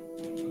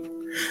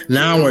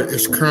 Now it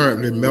is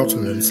currently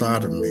melting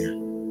inside of me.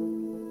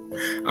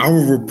 I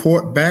will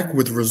report back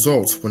with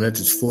results when it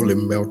is fully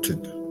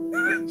melted.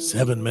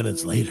 7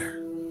 minutes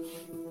later.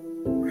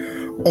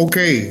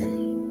 Okay,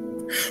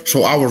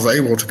 so I was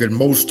able to get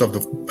most of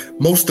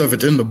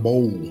it in the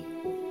bowl.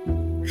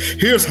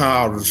 Here's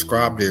how I'll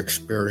describe the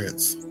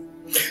experience.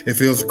 It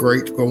feels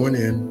great going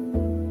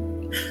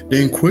in,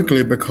 then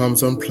quickly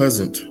becomes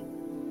unpleasant.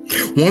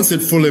 Once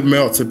it fully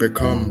melts, it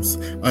becomes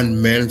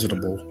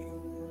unmanageable,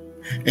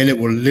 and it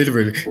will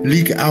literally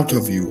leak out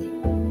of you.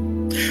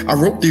 I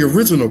wrote the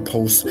original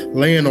post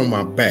laying on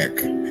my back,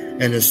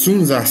 and as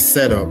soon as I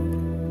sat up,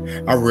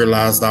 I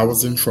realized I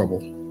was in trouble.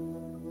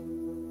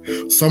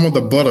 Some of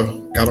the butter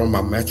got on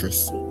my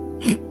mattress.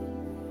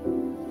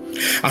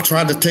 I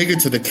tried to take it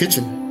to the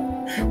kitchen,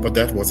 but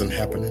that wasn't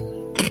happening.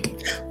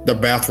 The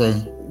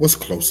bathroom was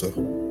closer.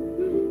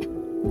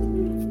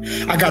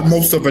 I got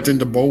most of it in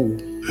the bowl,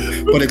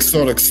 but it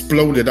sort of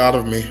exploded out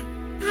of me.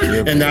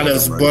 And now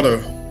there's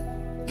butter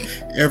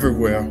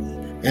everywhere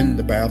in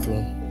the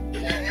bathroom.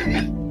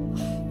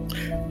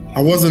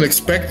 I wasn't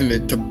expecting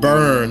it to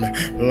burn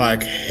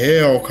like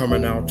hell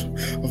coming out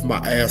of my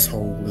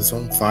asshole. It's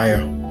on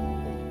fire.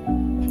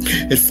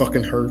 It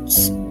fucking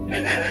hurts.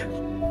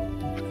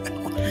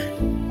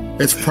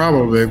 It's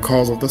probably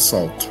because of the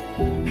salt.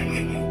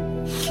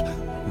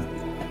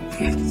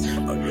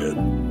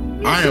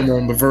 I am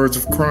on the verge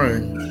of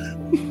crying.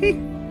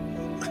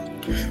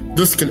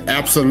 This can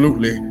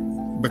absolutely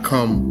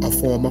become a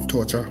form of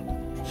torture.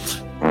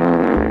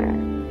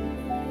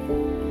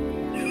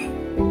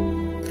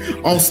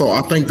 Also,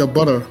 I think the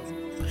butter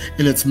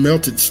in its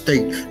melted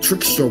state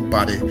tricks your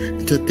body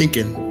into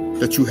thinking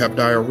that you have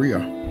diarrhea.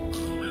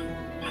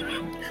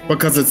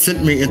 Because it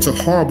sent me into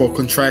horrible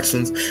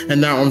contractions,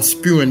 and now I'm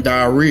spewing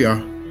diarrhea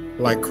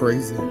like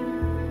crazy.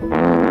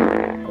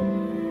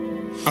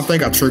 I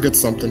think I triggered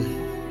something.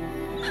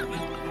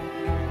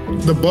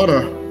 The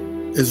butter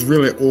is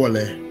really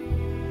oily.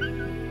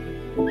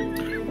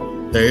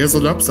 There is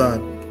an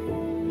upside.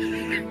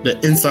 The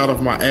inside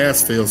of my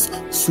ass feels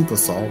super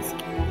soft.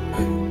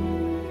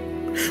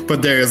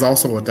 But there is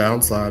also a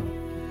downside.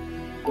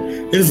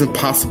 It is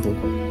impossible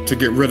to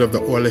get rid of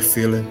the oily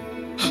feeling.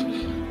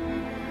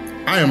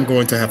 I am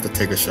going to have to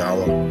take a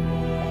shower.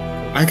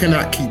 I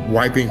cannot keep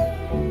wiping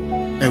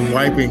and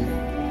wiping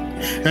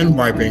and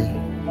wiping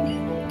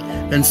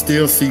and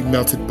still see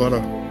melted butter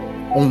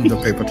on the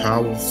paper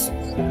towels.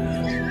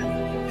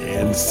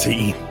 And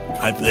scene.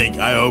 I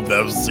hope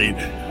that was the scene.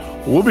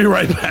 We'll be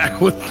right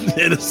back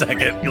in a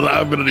second because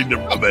I'm going to need to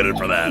promote it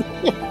for that.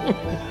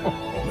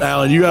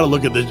 Alan, you got to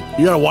look at this.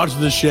 You got to watch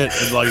this shit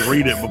and like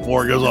read it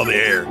before it goes on the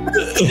air.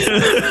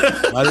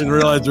 I didn't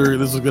realize this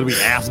was going to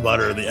be ass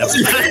butter in the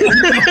episode.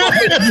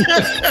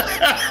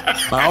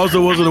 I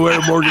also wasn't aware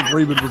Morgan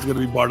Freeman was going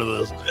to be part of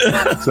this.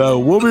 So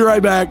we'll be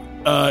right back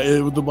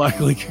with the Black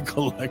Lincoln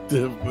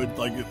Collective. With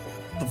like, what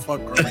the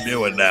fuck are we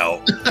doing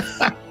now?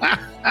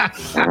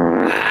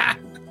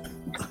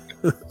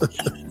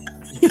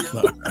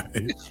 All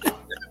right.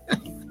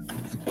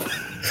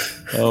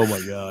 Oh my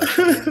God.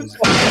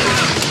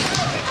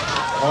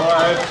 All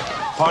right,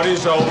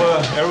 party's over.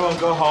 Everyone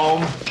go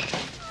home.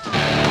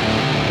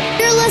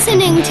 You're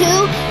listening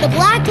to the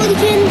Black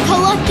Lincoln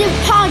Collective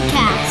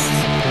Podcast.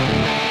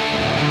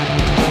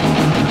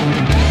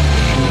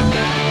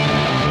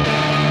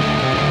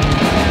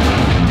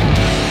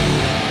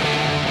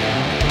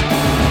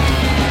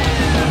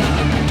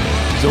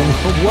 So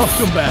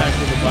welcome back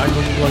to the Black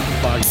Lincoln Collective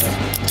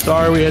Podcast.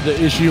 Sorry we had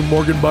to issue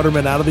Morgan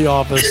Butterman out of the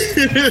office.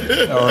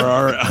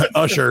 or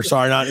Usher,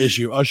 sorry, not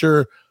issue.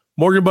 Usher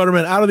Morgan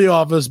Butterman out of the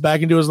office,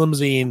 back into his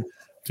limousine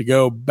to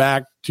go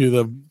back to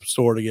the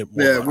store to get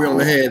more. Yeah, we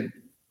only had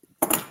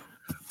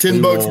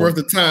 $10 worth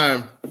of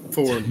time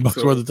for him.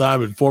 $10 worth of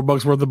time and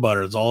 $4 worth of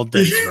butter. It's all it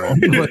takes, bro.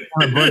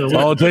 It's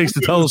all it takes to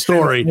tell the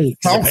story, to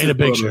paint a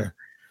picture.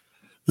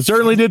 It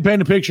certainly did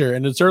paint a picture,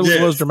 and it certainly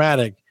was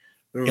dramatic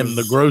in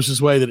the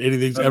grossest way that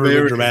anything's ever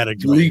been dramatic.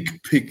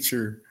 Bleak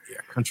picture.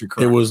 Yeah, country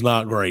crime. It was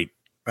not great.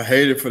 I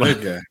hate it for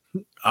that guy.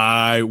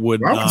 I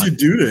would not. Why would you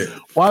do that?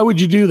 Why would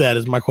you do that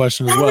is my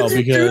question as well.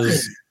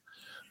 Because,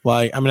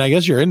 like, I mean, I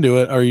guess you're into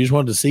it or you just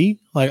wanted to see.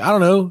 Like, I don't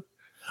know.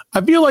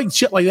 I feel like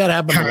shit like that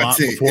happened a lot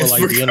before,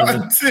 like, the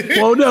internet.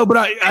 Well, no, but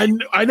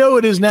I know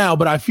it is now,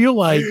 but I feel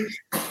like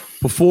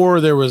before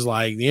there was,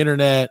 like, the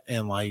internet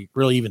and, like,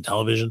 really even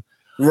television,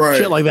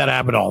 shit like that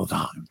happened all the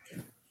time.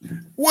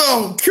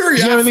 Well,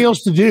 curiosity. You have anything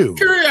else to do?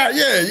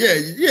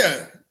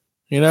 Yeah.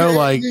 You know,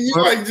 like, you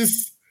like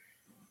just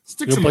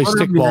stick some play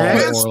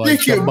stickball or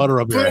like some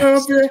butter up your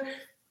ass.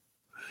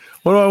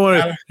 What do I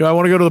want to? Do I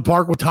want to go to the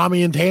park with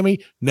Tommy and Tammy?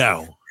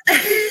 No.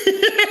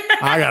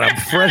 I got a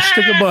fresh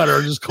stick of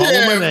butter. Just call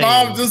them my name.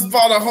 Mom just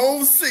bought a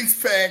whole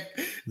 6-pack.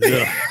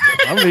 Yeah.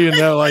 I don't even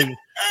know. Like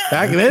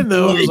back then,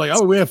 though, it was like,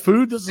 oh, we have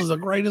food. This is the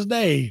greatest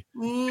day.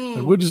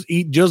 And we'll just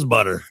eat just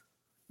butter.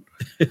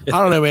 I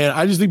don't know, man.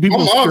 I just think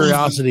people's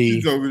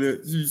curiosity. She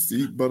used to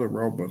eat butter,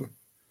 raw butter.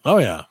 Oh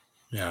yeah,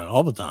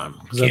 all the time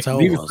because that's how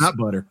it was. It's not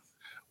butter.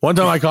 One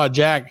time I caught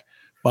Jack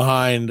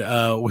behind.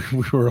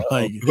 We were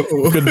like,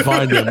 we couldn't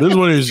find him. This is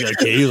when he was like,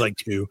 he was like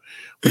 2.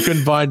 We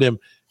couldn't find him,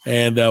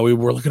 and we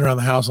were looking around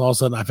the house. And all of a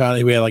sudden, I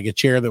found we had like a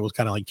chair that was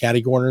kind of like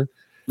catty corner.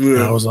 Yeah.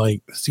 And I was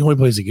like, it's the only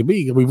place it could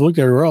be. We've looked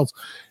everywhere else.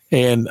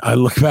 And I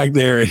look back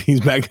there, and he's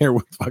back there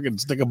with fucking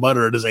stick of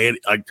butter in his hand.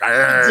 Like,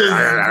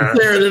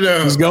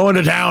 he's going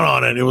to town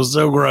on it. It was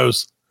so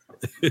gross.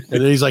 And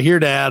then he's like, "Here,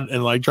 Dad,"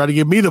 and like try to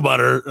give me the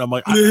butter. And I'm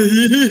like,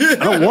 I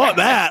don't want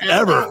that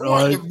ever.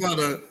 Like,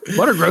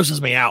 butter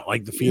grosses me out.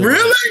 Like the feeling.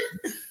 Really?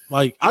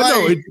 Like I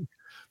know it.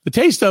 The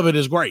taste of it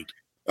is great.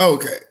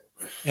 Okay.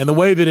 And the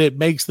way that it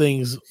makes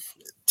things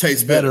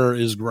taste better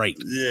is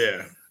great.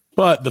 Yeah.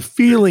 But the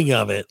feeling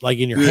of it, like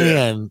in your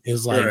hand,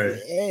 is like.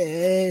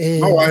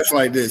 My wife's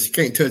like this. She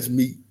can't touch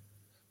meat.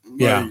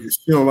 Yeah. Like,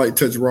 she don't like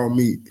touch raw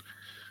meat.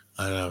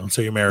 I know.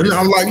 So you're married. And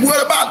I'm like,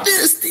 what about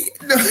this?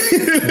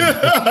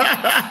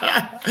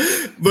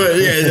 But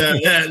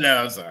no,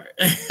 I'm sorry.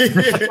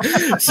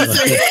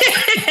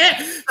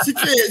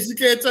 she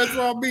can't touch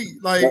raw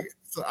meat. Like,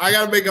 so I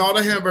gotta make all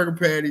the hamburger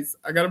patties.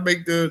 I gotta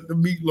make the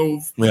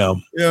meatloaf. Yeah.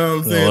 You know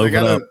what I'm saying? I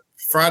gotta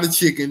fry the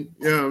chicken.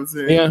 You know what I'm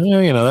saying? Yeah,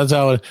 you know, that's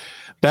how it.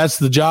 That's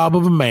the job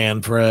of a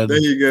man, Fred. There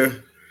you go.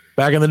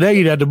 Back in the day,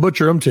 you'd have to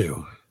butcher them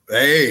too.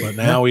 Hey, but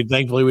now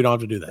thankfully we don't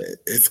have to do that.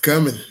 It's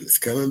coming. It's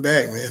coming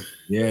back, man.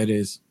 Yeah, it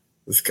is.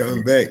 It's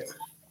coming back.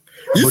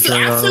 I've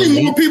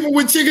seen more people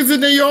with chickens in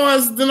their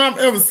yards than I've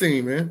ever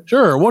seen, man.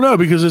 Sure. Well, no,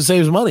 because it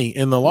saves money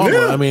in the long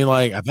run. I mean,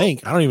 like, I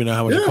don't even know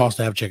how much it costs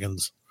to have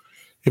chickens.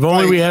 If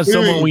only we had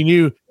someone we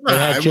knew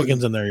that had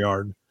chickens in their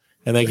yard,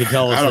 and they could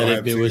tell us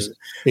that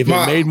it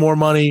made more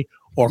money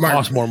or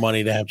cost more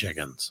money to have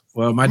chickens.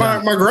 Well, my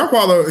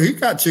grandfather, he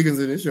got chickens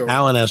in his yard.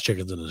 Alan has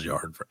chickens in his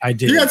yard. I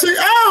did. You got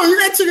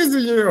chickens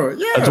in your yard.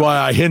 Yeah. That's why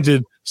I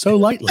hinted so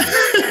lightly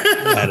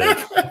at it.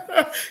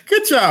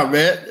 Good job,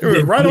 man. It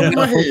was right over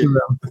my head.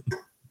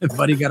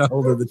 Buddy got a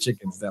hold of the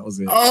chickens. That was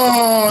it.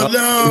 Oh,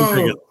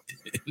 no.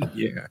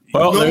 Yeah.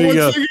 Well, there you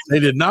go. They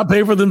did not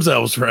pay for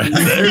themselves, Fred.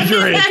 There's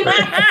your answer.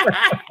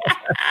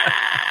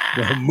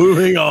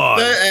 Moving on.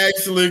 That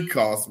actually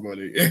costs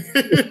money.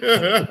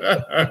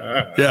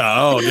 Yeah.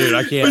 Oh, dude,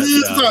 I can't.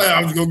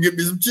 I was gonna get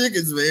me some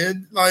chickens,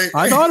 man. Like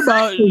I thought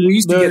about we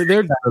used to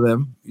get out of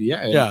them.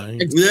 Yeah. Yeah.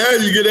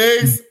 You get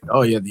eggs.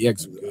 Oh yeah, the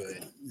eggs are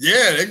good.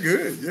 Yeah, they're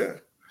good. Yeah.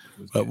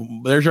 But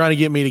they're trying to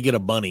get me to get a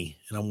bunny,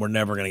 and we're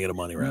never going to get a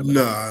bunny rabbit.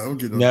 Nah, I don't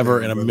get no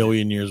never in a bunny.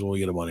 million years will we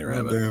get a bunny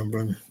rabbit. Damn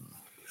bunny.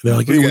 They're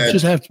like, it would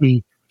just have to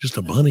be just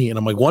a bunny. And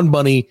I'm like, one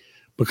bunny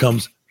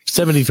becomes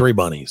 73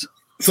 bunnies.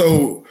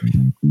 So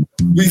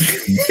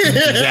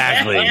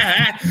exactly.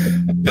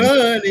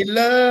 Bunny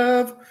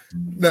love.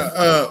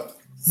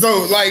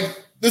 So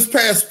like this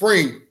past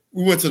spring,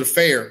 we went to the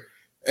fair,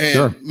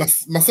 and my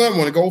son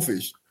wanted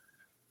goldfish.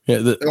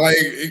 Yeah,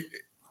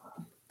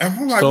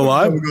 I'm like, so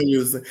alive?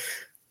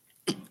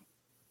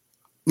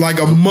 Like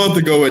a month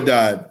ago, it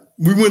died.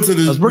 We went to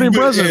this. That's pretty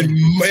impressive.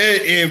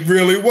 It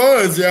really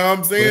was. You know what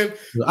I'm saying?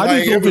 I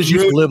think goldfish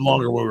used to live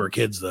longer when we were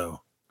kids,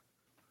 though.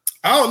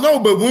 I don't know,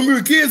 but when we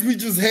were kids, we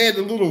just had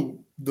the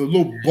little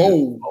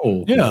bowl.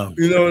 Oh, yeah.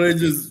 You know, they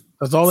just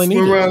that's all they need.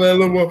 Around that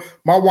little bowl.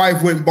 My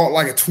wife went and bought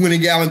like a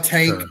 20-gallon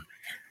tank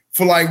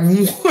for like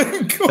one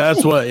goldfish.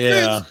 That's what,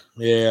 yeah.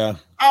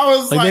 I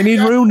was like they need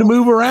room to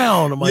move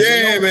around. I'm like,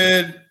 yeah,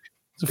 man.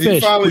 It's a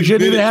fish. We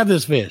shouldn't even have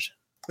this fish.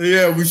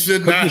 Yeah, we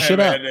should not have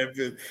had that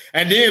fish.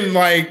 And then,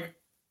 like,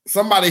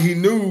 somebody he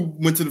knew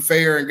went to the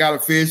fair and got a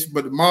fish,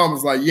 but the mom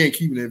was like, "You ain't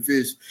keeping that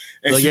fish."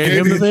 And she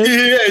gave him the fish.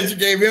 Yeah, she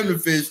gave him the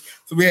fish.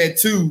 So we had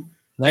two.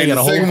 And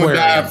the second one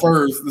died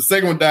first. The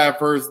second one died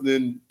first. And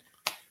then,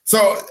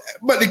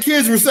 but the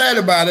kids were sad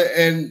about it,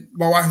 and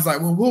my wife was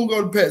like, "Well, we'll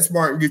go to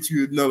PetSmart and get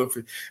you another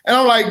fish." And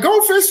I'm like,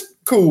 "Goldfish,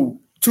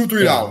 cool,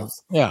 $2-3.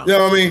 Yeah, you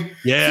know what I mean?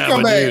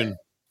 Yeah,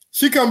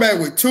 she come back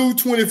with two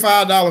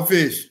 $25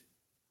 fish.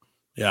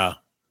 Yeah.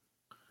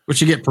 Would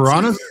she get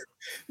piranhas?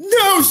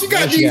 No, she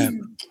got these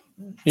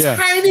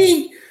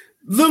tiny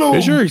little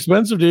fish are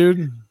expensive,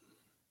 dude.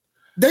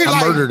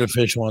 I murdered a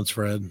fish once,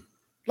 Fred.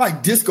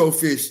 Like disco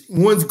fish.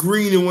 One's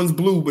green and one's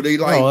blue, but they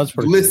like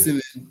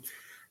glistening.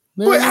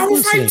 But I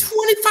was like $25.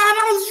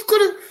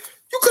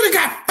 You could have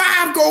got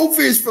 5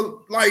 goldfish for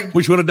like,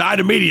 which would have died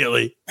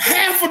immediately.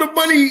 Half of the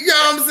money, you know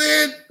what I'm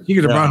saying? You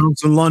could have brought home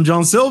some Long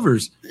John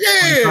Silvers.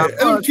 Yeah,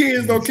 them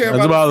kids don't care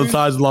That's about the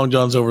size of Long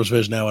John Silver's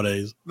fish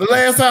nowadays. The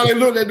last time they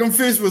looked at them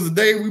fish was the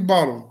day we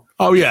bought them.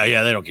 Oh, yeah,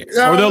 they don't care.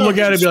 Or they'll look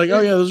at it and be like,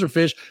 oh, yeah, those are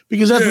fish.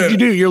 Because that's what you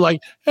do. You're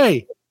like,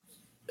 hey,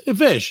 a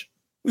fish.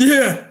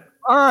 Yeah.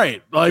 All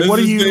right. Like, what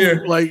do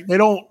you, like, they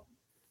don't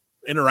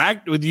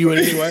interact with you in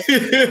any way.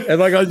 And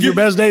like on your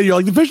best day, you're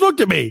like, the fish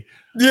looked at me.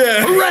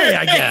 Yeah. Hooray,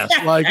 I guess.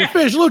 Like, the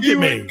fish looked at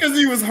me. Because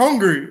he was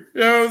hungry.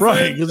 You know what I'm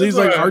right. Because he's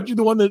like, aren't you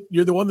the one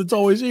you're the one that's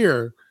always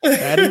here?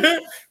 Daddy?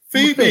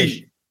 Feed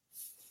me.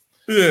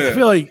 Yeah.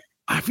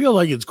 I feel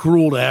like it's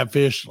cruel to have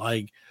fish.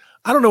 Like,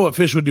 I don't know what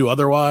fish would do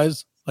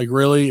otherwise. Like,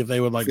 really, if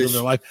they would like live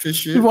their life.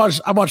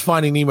 I watched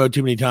Finding Nemo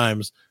too many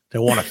times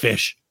to want to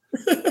fish.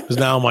 Because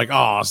now I'm like,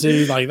 oh,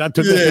 see, like that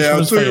took the fish from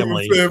his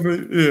family.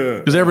 Yeah.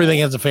 Because everything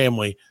has a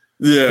family.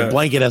 Yeah. The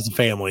blanket has a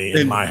family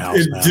in my house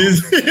now.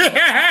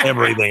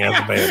 Everything has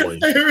a family.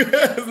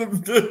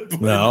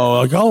 No,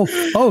 like,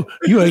 oh,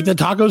 you ate the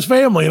tacos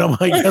family. And I'm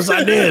like, yes,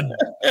 I did.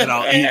 And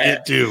I'll eat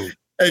it too.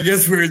 And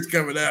guess where it's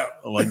coming out?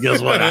 I'm like,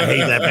 guess what? I hate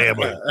that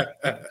family.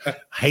 I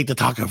hate the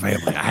taco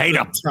family. I hate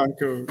them.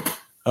 Taco.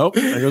 Oh,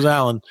 there goes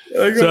Alan.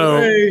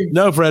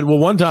 No, Fred. Well,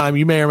 one time,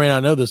 you may or may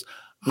not know this.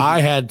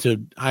 I had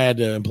to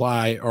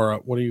imply, or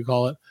what do you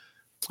call it?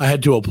 I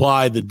had to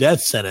apply the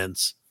death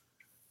sentence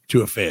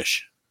to a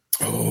fish.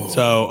 Oh,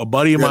 so a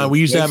buddy of mine, we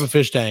used to have a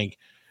fish tank,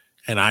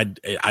 and I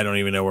don't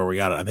even know where we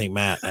got it. I think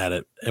Matt had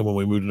it, and when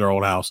we moved to our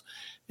old house,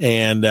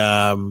 and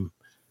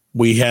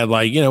we had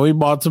we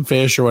bought some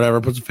fish or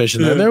whatever, put some fish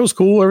in there. That was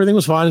cool. Everything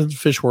was fine in the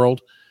fish world.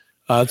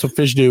 That's what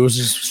fish do, is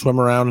just swim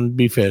around and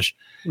be fish.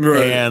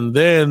 Right. And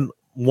then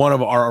one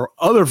of our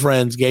other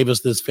friends gave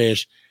us this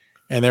fish,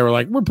 and they were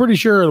like, we're pretty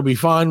sure it'll be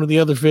fine with the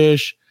other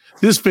fish.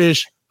 This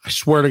fish, I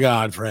swear to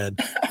God, Fred,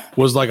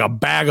 was like a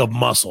bag of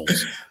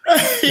muscles.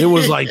 It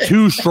was like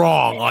too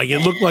strong. Like it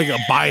looked like a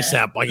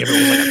bicep, like if it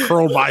was like a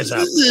curled bicep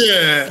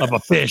of a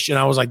fish. And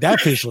I was like, that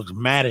fish looks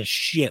mad as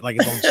shit, like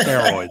it's on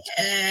steroids.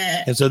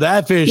 And so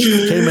that fish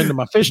came into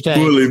my fish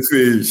tank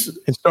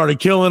and started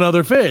killing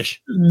other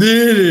fish.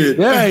 Did it?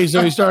 Yeah.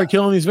 So he started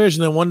killing these fish.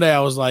 And then one day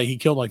I was like, he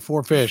killed like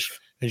 4 fish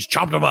and just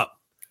chopped them up.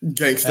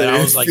 Gangster. And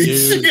I was like,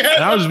 dude,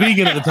 and I was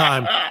vegan at the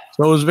time.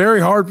 So it was very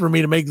hard for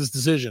me to make this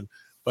decision.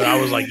 But I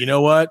was like, you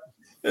know what?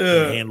 I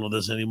can't handle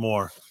this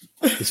anymore.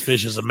 This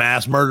fish is a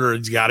mass murderer.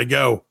 He's got to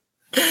go.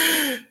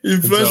 You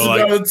flushed it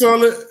down the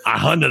toilet? I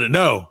hunted it.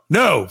 No,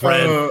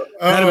 Fred.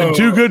 That'd have been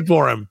too good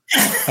for him.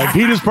 And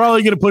Peter's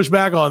probably going to push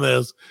back on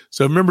this.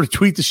 So remember to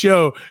tweet the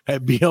show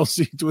at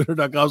BLC,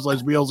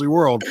 twitter.com/BLC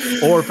World,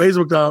 or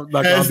Facebook.com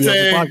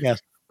BLC Podcast.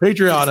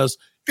 Patreon us.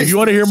 If you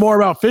want to hear more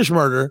about fish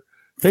murder,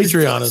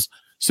 Patreon us.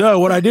 So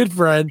what I did,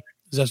 Fred,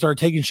 is I started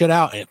taking shit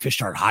out, and fish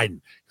started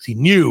hiding because he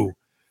knew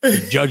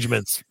the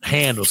judgment's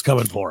hand was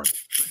coming for him.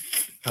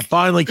 I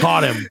finally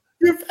caught him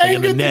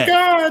in the net.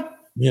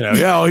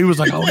 God. He was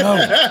like, oh no.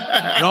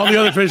 And all the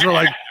other fish were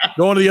like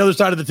going to the other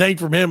side of the tank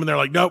from him, and they're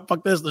like, nope,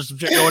 fuck this. There's some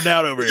shit going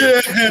down over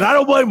here. Yeah. And I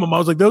don't blame them. I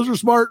was like, those are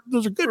smart.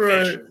 Those are good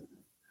fish.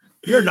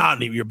 You're not,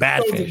 you're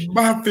bad fish.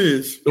 My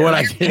fish. So what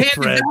I did,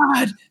 Fred,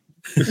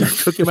 is I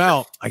took him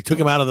out. I took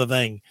him out of the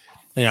thing.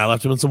 And I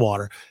left him in some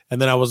water. And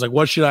then I was like,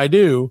 what should I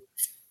do?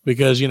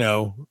 because,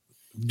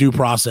 due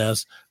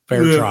process,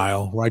 fair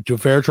trial, right to a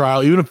fair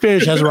trial. Even a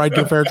fish has a right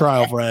to a fair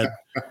trial, Fred.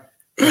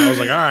 And I was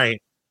like, all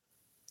right,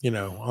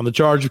 on the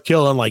charge of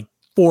killing like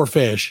 4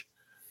 fish,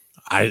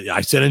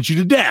 I sentence you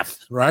to death,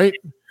 right?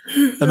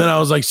 And then I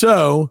was like,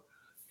 so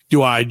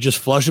do I just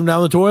flush him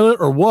down the toilet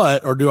or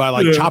what? Or do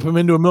I chop him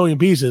into a million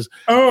pieces?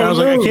 And I was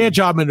like, I can't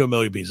chop him into a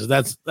million pieces.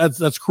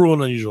 That's cruel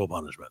and unusual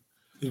punishment.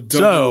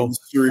 So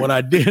what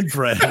I did,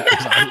 Fred,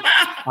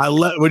 I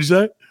let, what'd you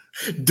say?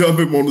 Dump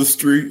him on the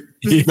street.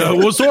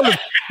 Well, sort of.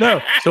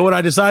 No. So what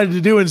I decided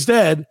to do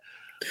instead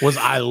was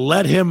I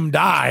let him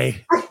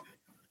die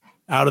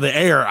out of the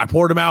air. I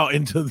poured him out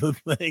into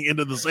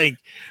the sink,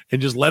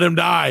 and just let him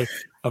die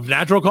of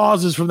natural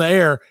causes from the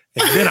air.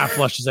 And then I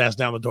flushed his ass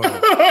down the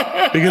toilet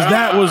because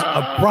that was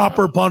a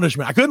proper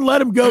punishment. I couldn't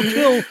let him go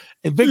kill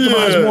and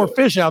victimize more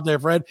fish out there,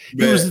 Fred.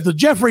 He was the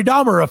Jeffrey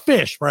Dahmer of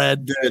fish,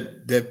 Fred.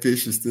 That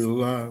fish is still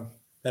alive.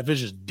 That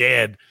fish is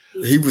dead.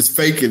 He was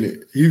faking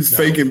it. He was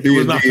faking being He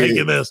was not dead.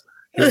 faking this.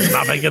 He was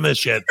not making this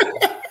shit.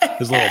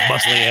 His little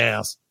muscly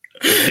ass.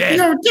 Dead.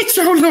 Yo, get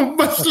your little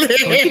muscly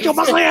ass. Get your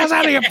muscly ass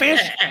out of here,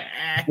 fish.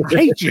 I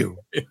hate you.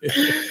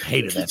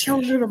 Hated that Get your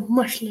fish. little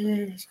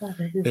muscly ass out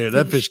of here. Dude,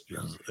 that fish,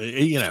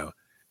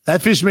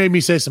 that fish made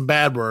me say some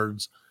bad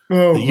words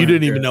that you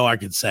didn't even know I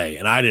could say,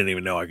 and I didn't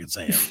even know I could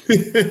say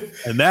them.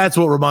 And that's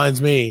what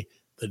reminds me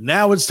that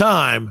now it's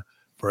time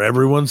for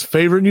everyone's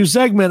favorite new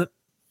segment,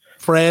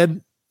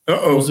 Fred.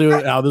 We'll see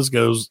how this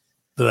goes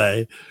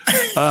today.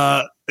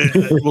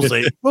 We'll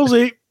see. We'll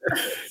see.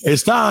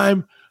 It's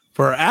time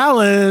for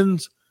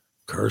Alan's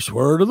curse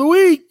word of the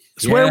week.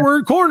 Swear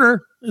word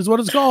corner is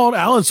what it's called.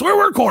 Alan's swear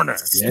word corner.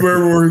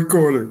 Swear word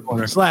corner. /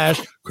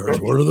 curse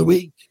word of the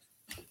week.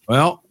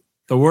 Well,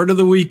 the word of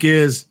the week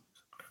is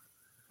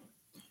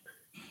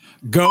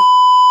go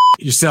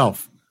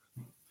yourself.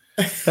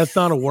 That's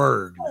not a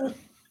word,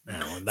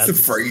 Alan. That's It's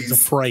a phrase.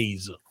 It's a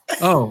phrase.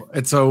 Oh,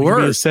 it's a It could be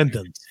word. a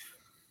sentence.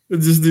 I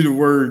just need a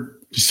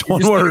word. Just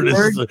one word.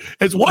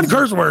 It's one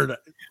curse word.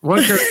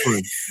 One curse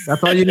word.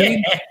 That's all you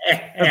need?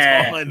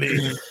 That's all I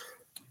need.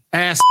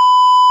 Ass.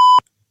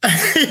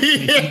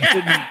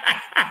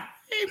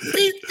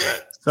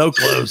 So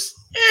close.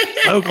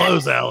 So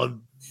close,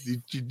 Alan.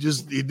 You did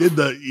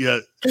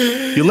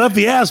you left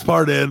the ass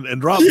part in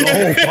and dropped the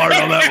whole part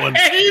on that one.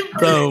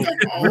 So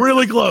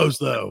really close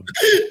though.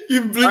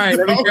 You All right,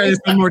 let me try this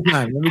one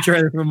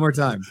more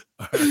time.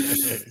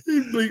 He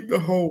bleeped the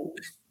hole.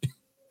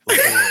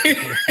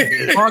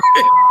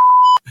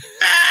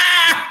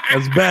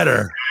 That's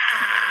better.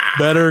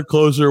 Better,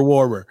 closer,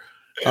 warmer.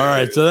 All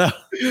right. So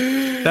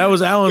that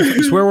was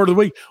Alan's swear word of the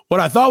week. What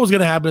I thought was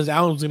going to happen is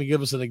Alan was going to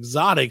give us an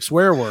exotic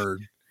swear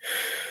word.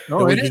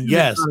 Oh, we it can is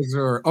guess.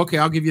 Okay,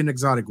 I'll give you an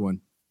exotic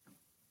one.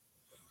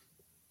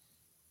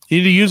 You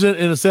need to use it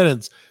in a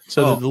sentence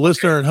so that the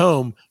listener at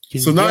home can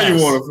So now guess.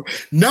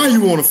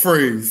 you want a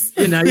phrase.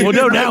 Yeah, now Well,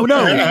 no.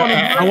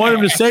 I want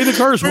him to say the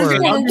curse Now word.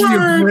 you want a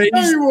phrase.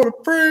 Now you want a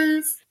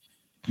phrase.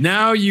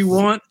 Now you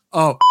want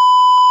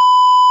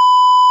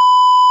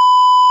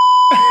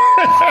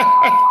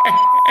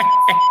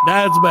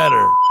That's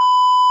better.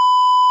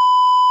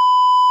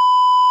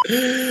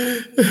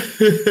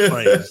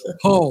 Phrase.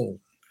 hole.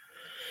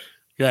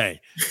 Okay.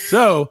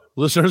 So,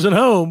 listeners at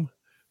home,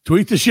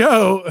 tweet the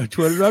show at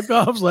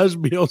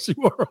twitter.com/BLC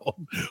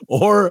World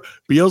or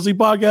BLC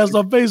Podcast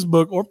on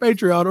Facebook or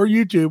Patreon or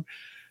YouTube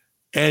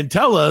and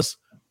tell us,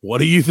 what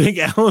do you think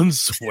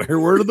Alan's swear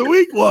word of the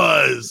week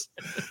was?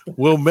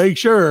 We'll make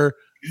sure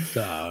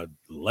to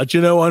let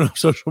you know on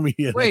social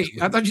media. Wait,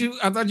 I thought you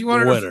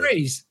wanted a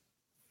phrase.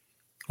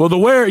 Well,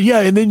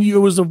 and then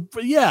you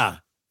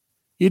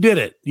did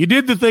it. You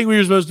did the thing we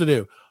were supposed to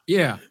do.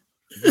 Yeah.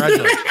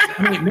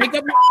 Congratulations. Make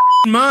up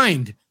your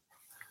mind.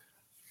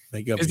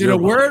 Is it a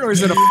word or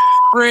is it a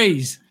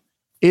phrase?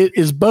 It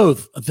is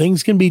both.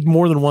 Things can be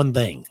more than one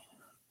thing.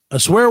 A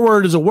swear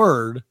word is a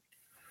word,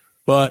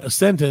 but a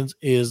sentence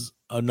is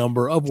a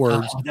number of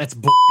words That's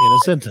in a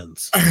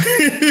sentence.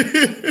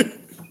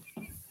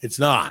 It's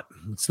not.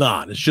 It's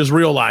not. It's just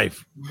real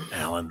life,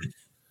 Alan.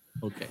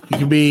 Okay. You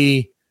can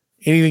be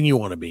anything you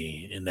want to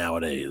be in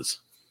nowadays.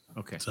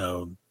 Okay.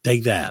 So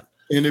take that.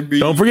 And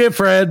Don't forget,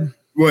 Fred.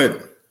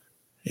 What?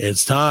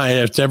 It's time.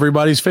 It's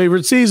everybody's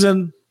favorite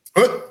season.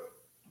 What?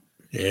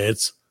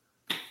 It's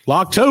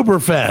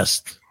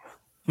Locktoberfest.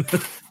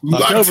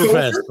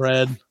 Locktoberfest,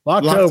 Fred.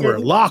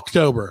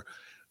 Locktober.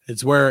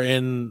 It's where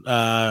in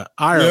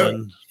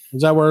Ireland.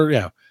 Is that where?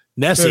 Yeah.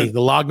 Nessie,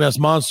 the Loch Ness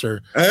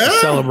Monster,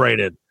 is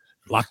celebrated.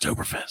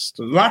 Locktoberfest.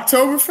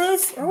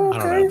 Locktoberfest? Oh, okay.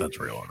 I don't know if that's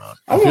real or not.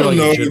 I I feel wanna like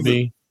know it should if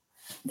be.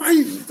 Why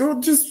you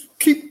don't just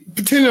keep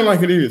pretending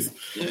like it is?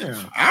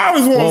 Yeah. I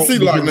always want to see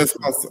Loch Ness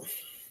Monster.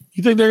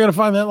 You think they're going to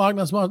find that Loch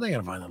Ness Monster? They're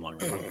going to find that Loch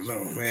Ness I Monster.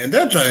 don't know, man.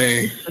 That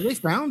thing. They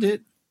found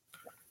it.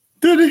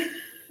 Did he?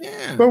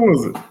 Yeah. What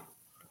was it?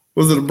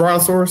 Was it a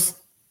brontosaurus?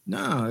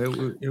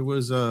 No, it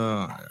was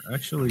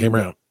actually Came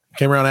around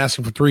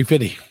asking for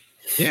 $350.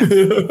 Yeah.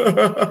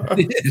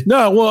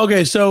 No, well,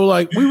 okay. So,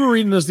 like, we were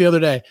reading this the other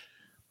day.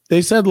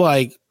 They said,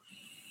 like,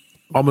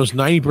 almost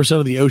 90%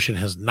 of the ocean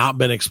has not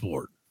been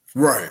explored.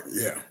 Right.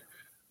 Yeah.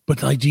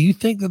 But like, do you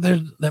think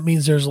that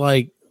means there's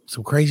like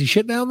some crazy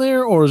shit down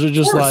there, or is it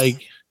just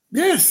like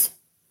yes?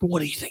 But what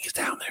do you think is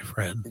down there,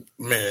 friend?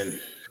 Man,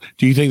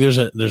 do you think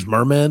there's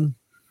mermen?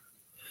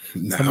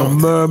 No, I'm a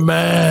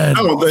merman.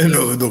 I don't think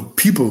the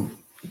people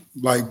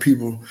like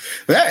people.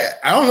 That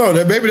I don't know.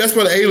 That maybe that's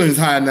where the aliens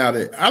hiding out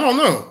at. I don't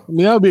know. I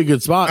mean, that would be a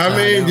good spot. I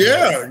mean,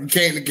 yeah,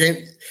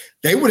 can't.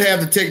 They would have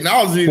the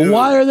technology. Well,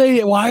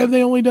 why have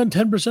they only done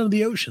 10% of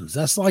the oceans?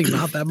 That's like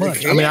not that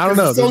much. I mean, I don't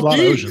know. There's a lot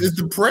of oceans. It's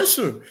the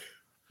pressure.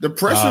 The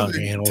pressure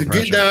to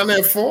get down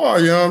that far,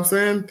 you know what I'm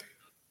saying?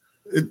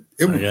 It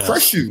would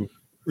crush you.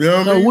 You know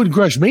what I mean? It wouldn't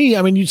crush me.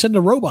 I mean, you'd send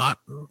a robot.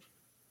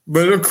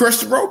 But it'll crush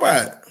the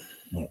robot.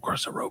 Won't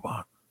crush the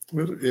robot.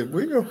 It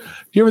will. Do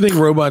you ever think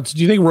robots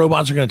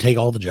are going to take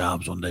all the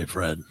jobs one day,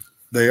 Fred?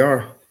 They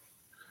are.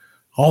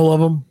 All of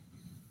them?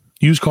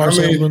 Used car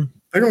salesman?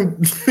 They're going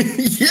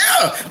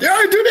yeah, they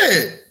already do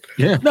that.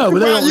 Yeah. No, but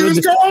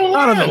they don't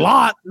not at the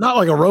lot. Not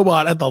like a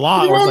robot at the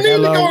lot. You don't need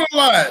to go to the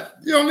lot.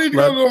 You don't need to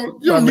go.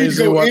 You don't need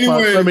to go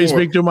anywhere. Let me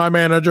speak to my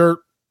manager.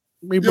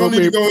 You don't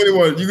need to go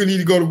anywhere. You need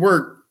to go to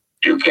work.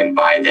 You can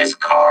buy this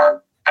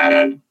car at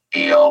a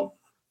deal.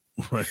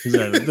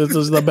 This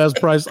is the best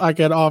price I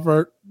can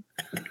offer.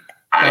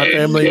 My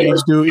family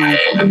needs to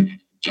eat.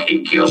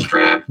 Jake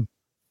Gilstrap.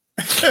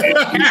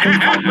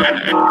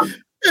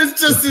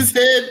 It's just his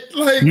head,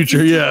 like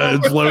future, yeah,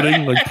 it's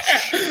floating, like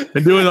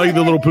and doing like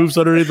the little poofs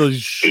underneath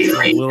those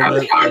a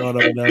little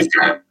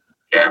bit.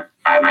 Yeah,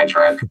 buy my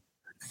truck.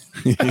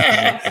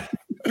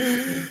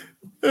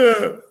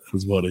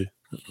 That's funny.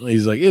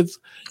 He's like, it's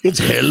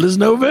hell is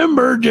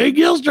November, Jake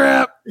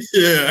Gilstrap.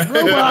 Yeah.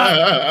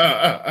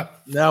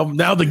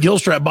 Now the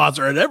Gilstrap bots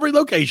are at every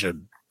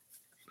location.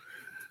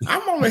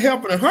 I'm only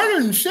helping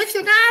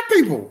 169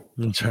 people.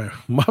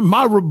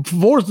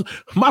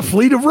 My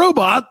fleet of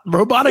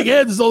robotic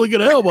heads is only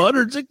going to help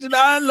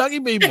 169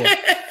 lucky people,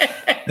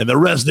 and the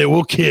rest they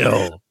will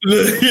kill.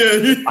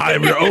 I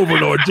am your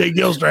overlord, Jake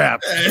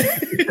Gilstrap.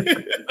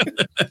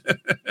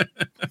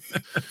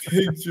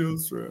 Jake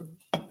Gilstrap.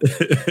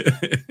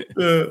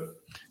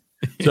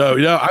 So,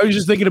 I was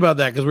just thinking about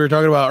that because we were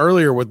talking about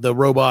earlier with the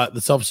robot,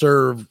 the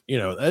self-serve,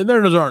 and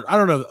those aren't, I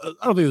don't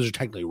think those are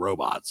technically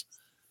robots,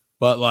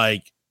 but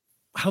like,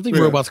 I don't think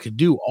robots could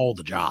do all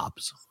the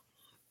jobs.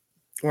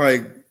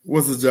 Like,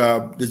 what's the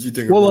job that you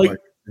think? Well, like,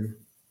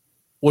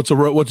 what's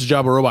a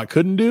job a robot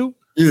couldn't do?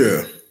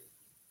 Yeah.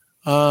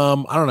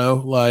 I don't know,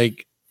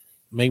 like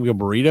making a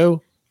burrito.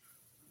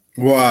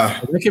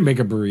 Why? They can make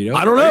a burrito.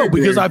 I don't know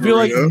because I feel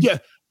like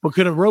but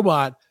could a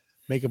robot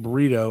make a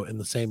burrito in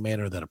the same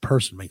manner that a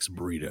person makes a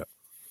burrito?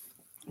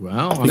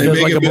 Well,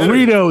 because like a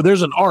burrito,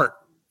 there's an art.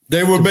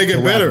 They would make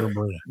it better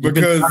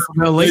because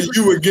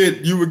you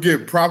would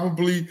get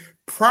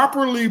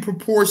properly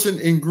proportioned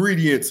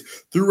ingredients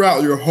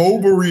throughout your whole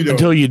burrito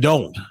until you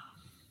don't,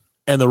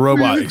 and the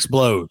robot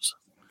explodes,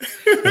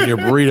 and your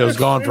burrito's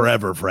gone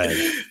forever, Fred.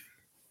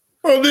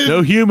 Well, then,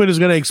 no human is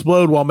going to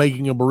explode while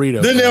making a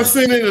burrito. Then they'll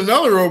send in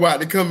another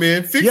robot to come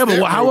in. Fix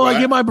but how will I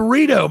get my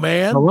burrito,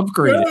 man? I'll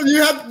upgrade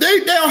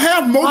it. They'll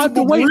have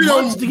multiple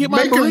burrito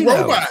making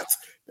robots.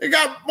 They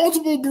got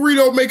multiple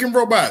burrito making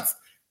robots.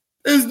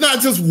 It's not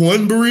just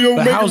one burrito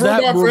making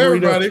robot for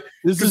everybody.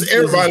 This is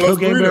everybody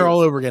loves burritos all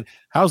over again.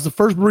 How's the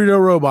first burrito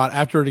robot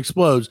after it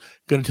explodes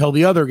going to tell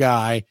the other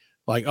guy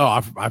like,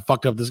 "Oh, I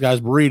fucked up this guy's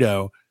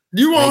burrito"?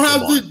 You won't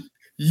have to.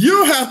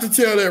 You have to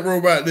tell that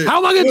robot that. How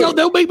am I going to tell?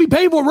 They'll make me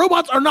pay for it.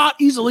 Robots are not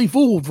easily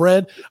fooled,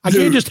 Fred. I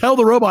can't just tell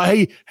the robot,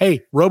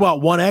 "Hey, robot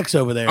 1X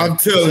over there." I'm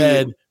telling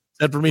you.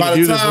 Said for me to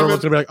do this. The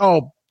robot's going to be like,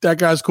 "Oh, that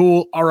guy's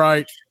cool. All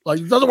right."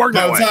 Like it doesn't work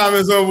that way. By the time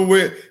it's over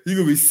with, you're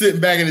going to be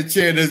sitting back in the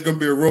chair. There's going to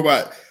be a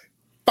robot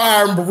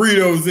firing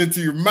burritos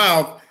into your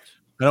mouth.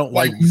 I don't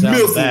like the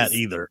sound of that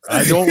either.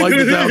 I don't like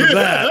the sound of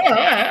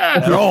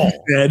that at all.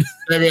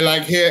 They be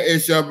like, "Here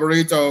is your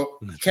burrito,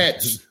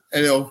 catch,"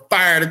 and they'll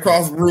fire it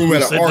across the room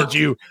at an arc.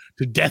 You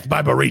to death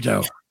by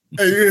burrito.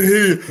 And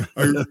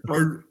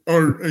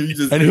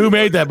who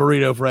made that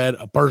burrito, Fred?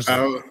 A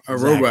person. A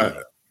robot.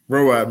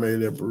 Robot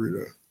made that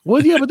burrito.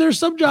 Well, yeah, but there's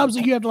some jobs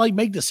that you have to like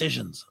make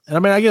decisions. And I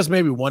mean, I guess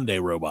maybe one day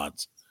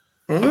robots.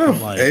 I don't know.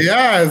 Like,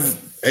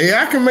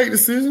 AI can make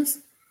decisions.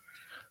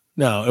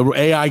 No,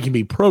 AI can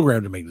be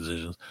programmed to make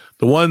decisions.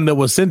 The one that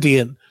was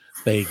sentient,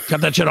 they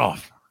cut that shit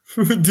off.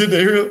 Did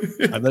they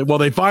really? Well,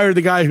 they fired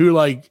the guy who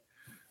like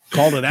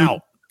called it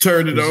out.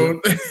 Turned it on.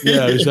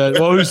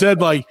 Who said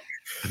like,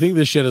 I think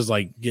this shit is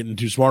like getting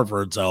too smart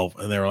for itself.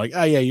 And they were like,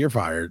 "Oh yeah, you're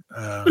fired."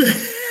 I'm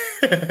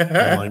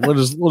like, we'll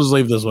just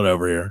leave this one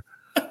over here.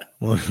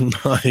 Like,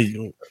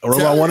 a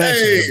robot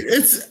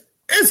 1X.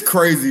 It's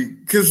crazy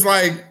because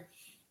like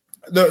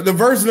the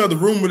version of the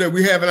Roomba that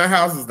we have in our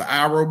house is the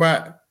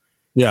iRobot.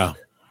 Yeah.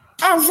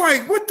 I was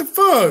like, what the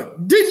fuck?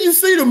 Didn't you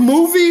see the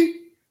movie?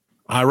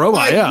 iRobot,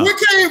 like, yeah.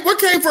 What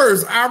came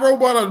first,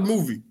 iRobot or the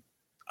movie?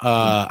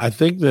 I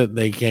think that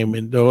they came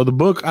in the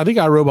book. I think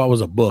iRobot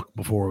was a book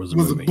before it was a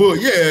movie. A book.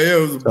 Yeah, it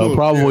was a book. So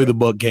probably the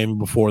book came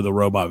before the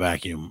robot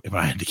vacuum, if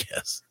I had to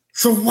guess.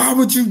 So why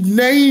would you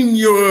name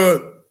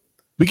your...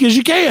 Because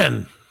you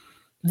can.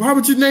 Why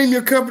would you name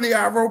your company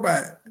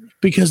iRobot?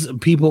 Because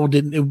people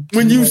didn't.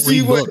 When you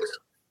see what books.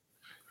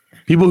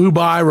 People who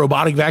buy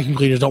robotic vacuum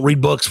cleaners don't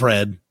read books,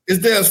 Fred. Is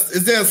there a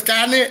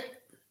Skynet?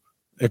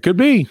 It could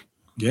be.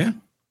 Yeah.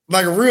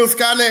 Like a real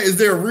Skynet? Is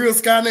there a real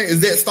Skynet? Is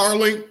that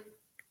Starlink?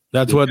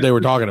 That's what they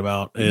were talking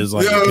about. Is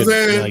like, you know what I'm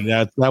saying?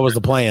 Like that was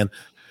the plan.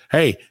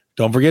 Hey,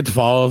 don't forget to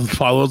follow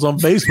us on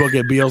Facebook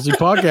at BLC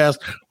Podcast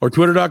or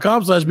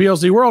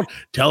twitter.com/BLC World.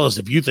 Tell us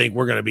if you think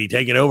we're going to be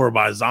taken over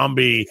by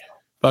zombie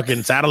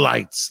fucking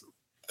satellites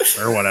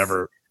or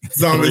whatever.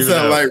 Zombie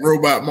satellite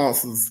robot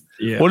monsters.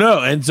 Yeah. Well, no.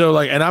 And so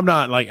and I'm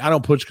not I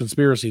don't push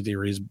conspiracy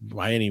theories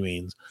by any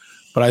means,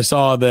 but I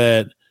saw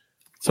that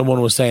someone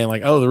was saying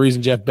the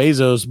reason Jeff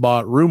Bezos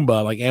bought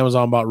Roomba, like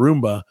Amazon bought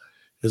Roomba,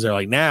 is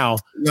they're now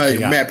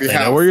map your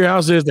house. Know where your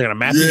house is. They're going to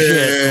map your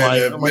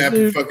shit. Map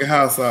your fucking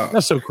house out.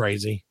 That's so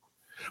crazy.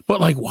 But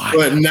why?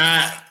 But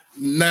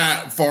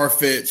not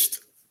far-fetched.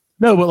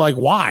 No, but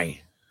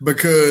why?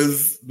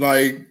 Because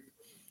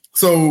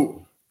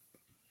so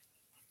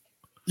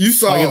you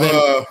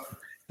saw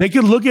they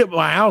could look at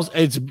my house.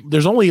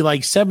 There's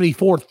only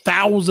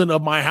 74,000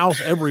 of my house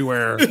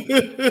everywhere.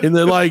 And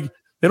they're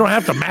they don't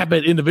have to map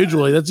it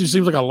individually. That just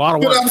seems like a lot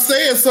of work. But I'm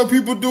saying some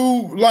people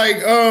do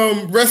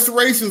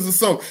restorations or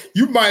something.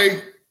 You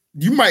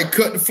might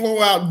cut the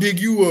floor out, dig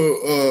you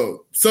a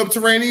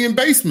subterranean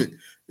basement.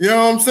 You know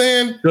what I'm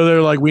saying? So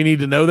they're we need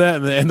to know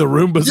that, and the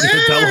Roomba's going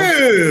to tell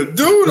them.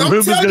 Dude. The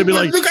Roomba's going to be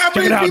look how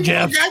check it out, many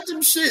Jeff. got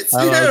them shit.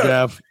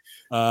 Jeff.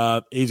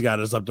 He's got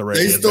us up to rate.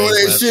 They store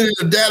that shit in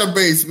the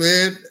database,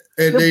 man.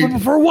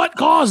 And for what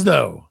cause,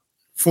 though?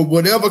 For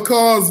whatever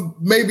cause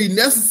may be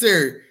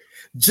necessary.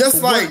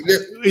 Just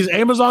is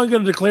Amazon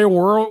going to declare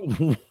war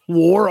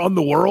on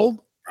the world?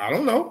 I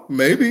don't know.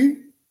 Maybe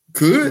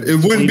could.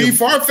 It wouldn't be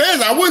far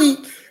fetched. I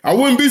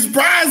wouldn't be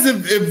surprised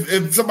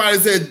if somebody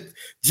said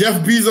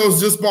Jeff Bezos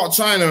just bought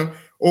China,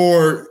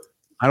 or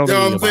I don't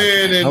know what I'm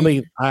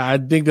saying. I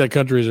think that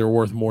countries are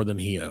worth more than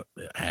he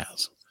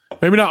has.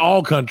 Maybe not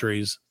all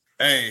countries.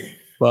 Hey,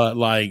 but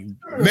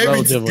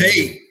maybe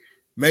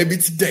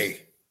today.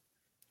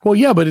 Well,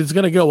 yeah, but it's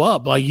going to go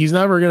up. He's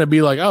never going to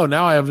be oh,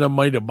 now I have no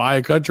money to buy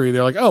a country.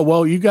 They're oh,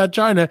 well, you got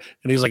China.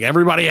 And he's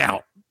everybody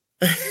out.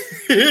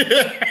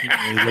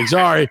 He's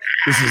sorry,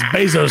 this is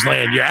Bezos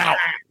land. You're out.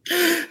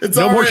 It's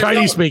no more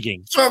Chinese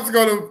speaking. Trump's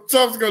gonna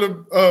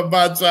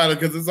buy China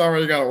because it's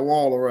already got a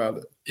wall around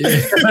it.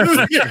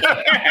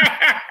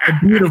 A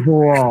beautiful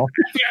wall.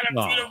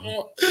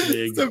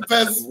 It's the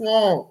best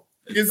wall.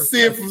 You can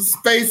see it from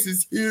space.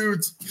 It's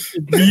huge.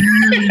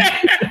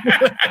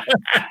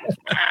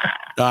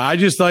 I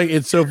just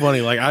it's so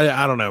funny.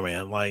 I don't know,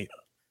 man.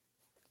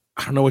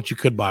 I don't know what you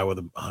could buy with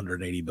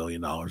 $180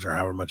 billion or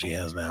however much he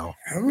has now.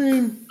 I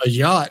mean, a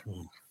yacht.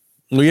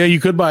 Well, yeah, you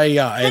could buy a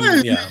yacht.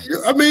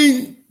 I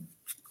mean,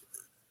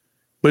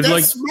 but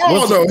that's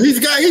small though. He's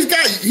got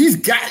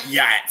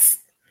yachts.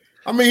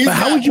 I mean,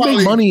 how would you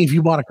make money if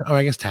you bought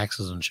I guess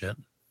taxes and shit.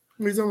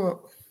 What are you talking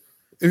about?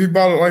 If you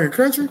bought it like a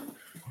country?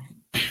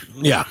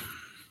 Yeah.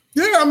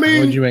 Yeah, I mean,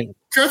 what'd you make?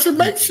 Country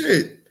make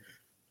shit.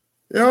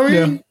 You know what I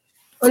mean? Yeah.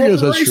 I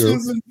guess that's true.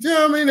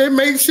 I mean, they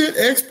make shit,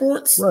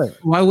 exports. Right.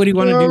 Why would he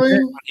want to do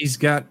that? He's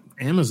got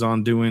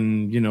Amazon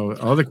doing,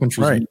 other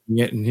countries making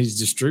it, and he's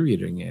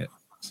distributing it.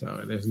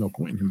 So there's no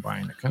point in him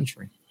buying a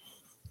country.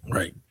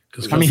 Right.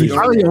 I mean, he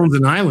probably owns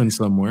an island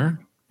somewhere,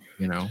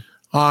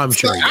 I'm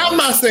sure. I'm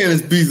not saying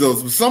it's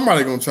Bezos, but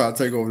somebody's going to try to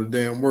take over the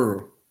damn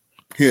world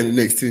here in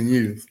the next 10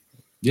 years.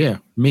 Yeah,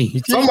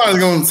 me. Somebody's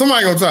going to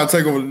try to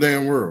take over the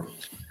damn world.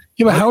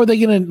 Yeah, but how are they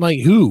going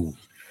to, who?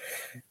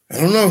 I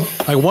don't know.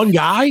 One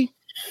guy?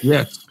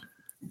 Yes.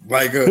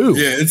 Who?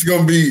 Yeah, it's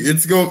not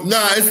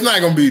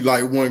going to be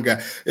one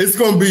guy. It's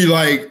going to be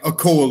a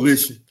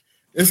coalition.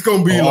 It's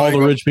going to be all the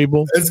rich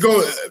people. It's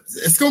going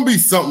to be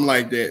something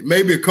like that.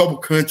 Maybe a couple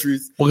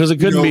countries. Well, because it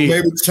could be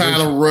maybe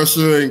China,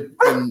 Russia,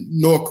 and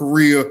North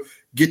Korea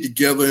get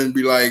together and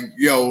be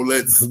yo,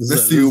 let's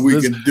see what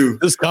we can do.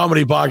 This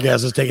comedy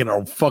podcast is taking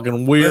a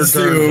fucking weird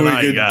turn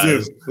tonight,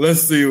 guys.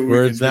 Let's see what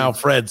where it's now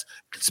Fred's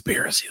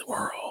conspiracy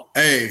world.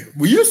 Hey,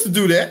 we used to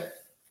do that.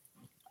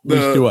 We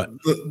used to do what?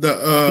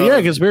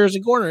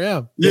 Conspiracy corner.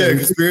 Yeah,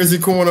 conspiracy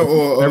corner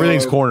or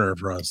everything's corner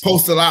for us.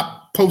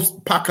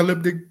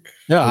 Post-apocalyptic.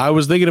 Yeah, I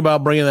was thinking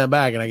about bringing that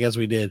back, and I guess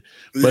we did.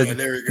 But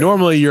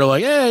normally you're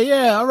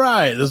yeah, all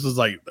right. This is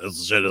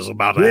this shit is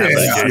about to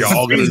happen. You're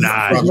all gonna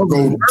die. It's about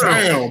to go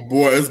down,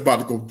 boy. It's about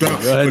to go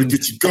down. Better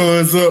get your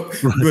guns up.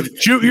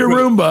 Shoot your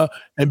Roomba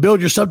and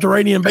build your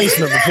subterranean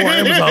basement before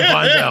Amazon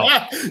finds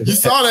out. You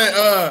saw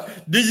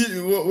that? Did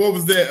you? What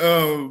was that?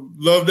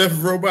 Love, Death,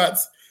 and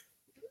Robots.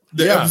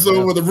 The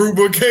episode where the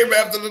Roomba came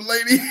after the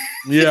lady.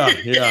 Yeah.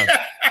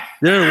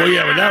 But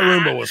that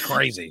Roomba was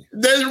crazy.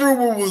 That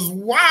Roomba was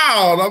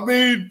wild. I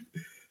mean,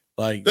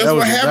 that's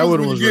what happens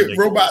when you get ridiculous.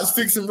 Robots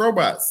fixing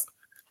robots.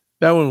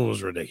 That one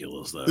was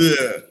ridiculous, though.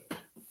 Yeah.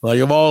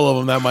 Of all of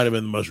them, that might have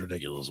been the most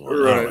ridiculous one.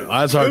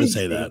 Right. It's hard to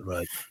say that,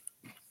 but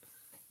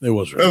it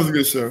was. That was a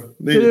good show.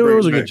 It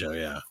was a good show.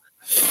 Yeah.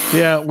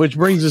 Yeah. Which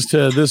brings us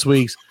to this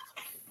week's.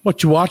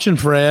 What you watching,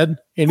 Fred?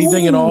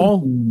 Anything at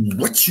all?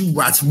 What you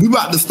watching? We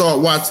about to start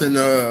watching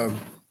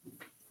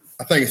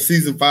I think it's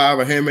season 5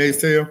 of Handmaid's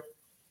Tale.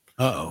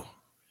 Uh-oh.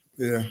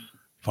 Yeah.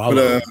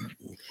 Follow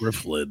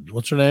Grifflid.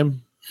 What's her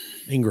name?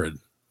 Ingrid.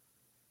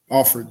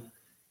 Alfred.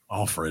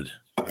 Is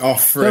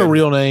that a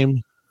real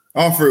name?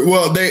 Alfred.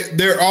 Well,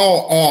 they're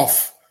all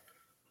off.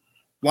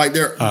 Like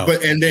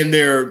but then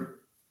their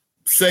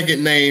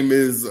second name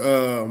is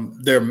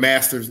their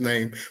master's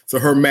name. So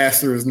her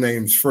master's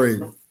name's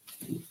Fred.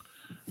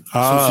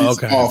 Oh,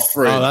 okay. Oh,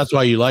 that's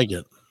why you like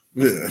it.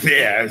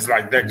 Yeah, it's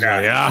like that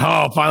guy.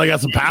 Yeah, finally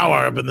got some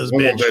power up in this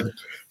bitch. That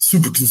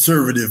super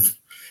conservative.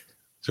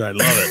 I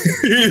love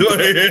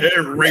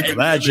it.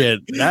 That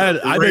shit.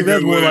 I think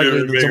that's more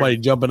likely than somebody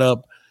jumping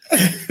up,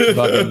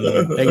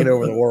 fucking taking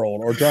over the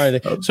world or trying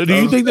to. So, do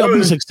you think they'll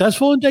be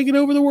successful in taking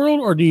over the world,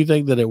 or do you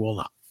think that it will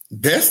not?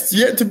 That's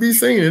yet to be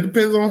seen. It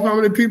depends on how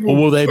many people.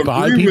 Well, will they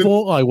buy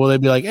people? Like, will they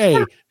be like, "Hey,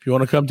 if you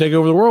want to come take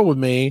over the world with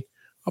me,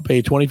 I'll pay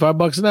you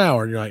 $25 an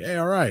hour." And you're like, "Hey,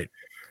 all right."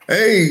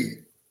 Hey,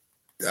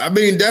 I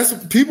mean, that's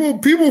people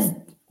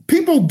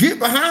get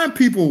behind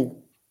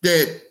people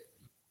that.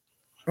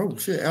 Oh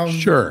shit! Alan.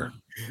 Sure.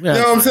 Yeah,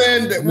 you know what I'm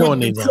saying?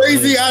 With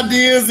crazy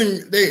ideas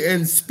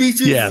and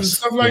speeches and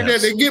stuff like that,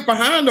 they get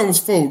behind those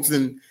folks.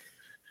 And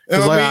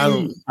I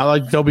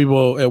like to tell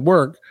people at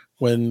work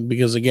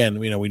because again,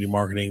 we do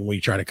marketing,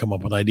 we try to come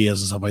up with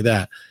ideas and stuff like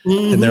that.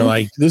 Mm-hmm. And they're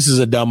like, "This is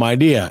a dumb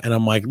idea," and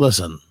I'm like,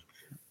 "Listen,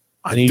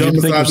 I need you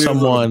to think of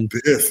someone."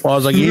 Well, I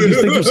was like, "You need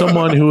to think of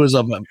someone who is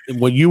of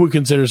what you would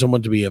consider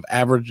someone to be of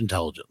average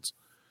intelligence."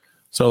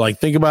 So, like,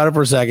 think about it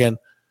for a second.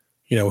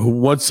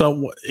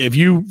 If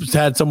you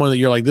had someone that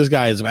you're like, this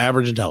guy is of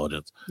average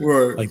intelligence,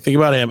 right. Like think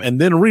about him and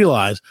then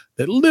realize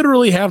that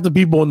literally half the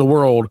people in the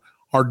world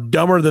are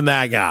dumber than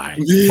that guy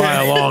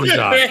by a long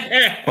shot.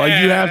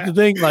 Like you have to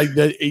think like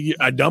that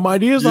a dumb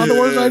idea is not the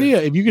worst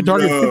idea. If you can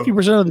target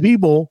 50% of the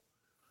people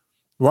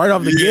right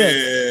off the get,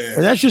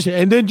 and that's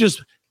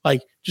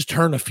just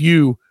turn a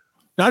few,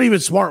 not even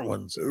smart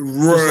ones,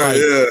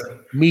 right?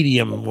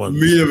 Medium ones,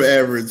 medium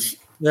average.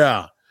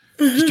 Yeah,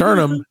 just turn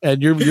them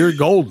and you're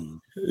golden.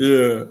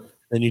 Yeah.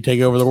 Then you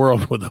take over the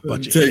world with a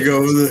bunch of take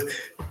over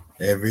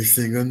every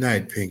single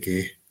night,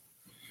 Pinky.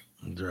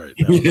 That's right.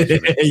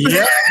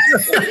 Yeah.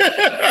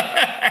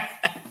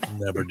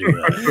 Never do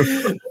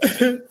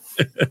that.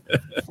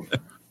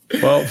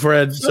 Well,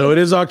 Fred, so it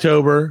is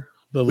October.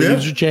 The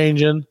leaves are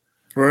changing.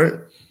 Right.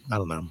 I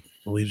don't know.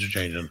 The leaves are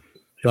changing.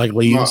 You like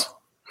leaves?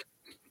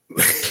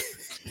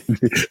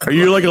 Are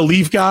you like a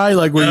leaf guy?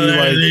 Like where you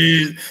like?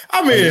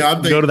 I mean, I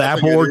think go to the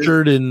apple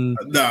orchard and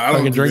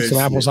I can drink some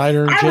apple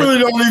cider. And I really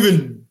don't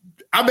even.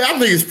 I mean, I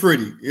think it's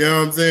pretty. You know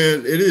what I'm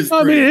saying? It is.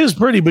 I mean, it is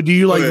pretty, but do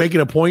you like make it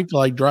a point to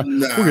like drive?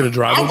 Nah, we're gonna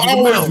drive. I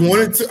always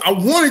wanted to. I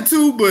wanted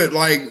to, but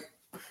like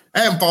I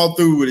haven't followed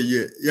through with it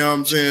yet. You know what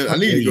I'm saying? I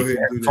need to go ahead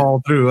and do that.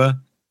 Follow through, huh?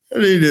 I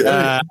need it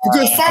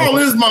because fall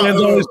is my.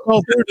 Always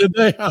fall through, did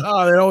they?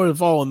 They're always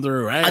falling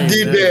through. I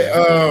did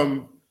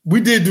that.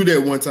 We did do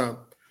that one time.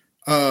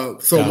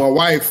 My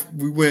wife,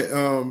 we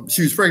went.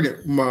 She was pregnant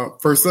with my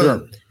first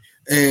son,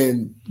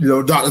 and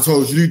doctor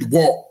told us you need to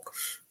walk.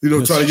 Try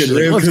to get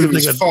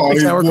the car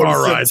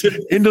ride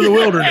into the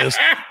wilderness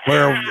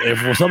where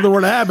if something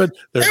were to happen,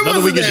 there's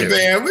nothing we can do.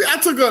 Man. I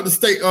took up the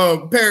state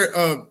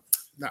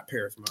not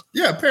Paris Mountain.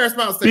 Yeah, Paris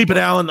Mountain State. Beep it,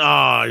 Alan.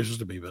 You're supposed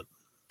to beep it.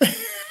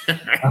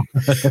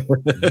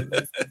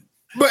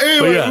 But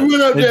anyway, we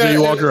went up there. So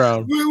you walked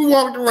around. We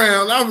walked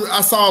around.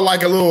 I saw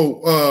like a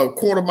little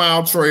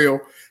quarter-mile trail.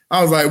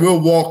 I was like,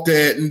 we'll walk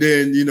that and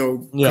then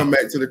come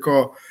back to the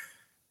car.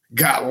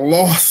 Got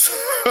lost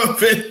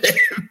up in there.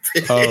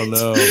 Oh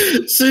no!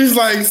 She's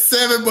like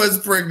 7 months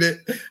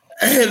pregnant,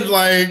 and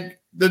like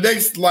the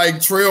next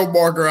like trail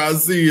marker I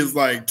see is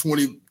like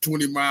 20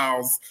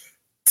 miles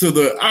to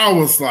the. I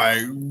was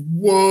like,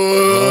 what?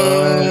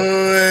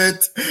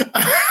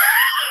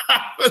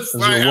 That's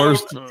the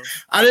worst.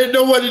 I didn't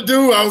know what to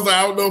do. I was like,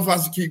 I don't know if I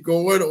should keep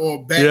going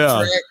or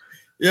backtrack. Yeah.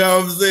 You know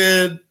what I'm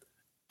saying?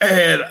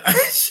 And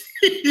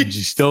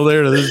she's still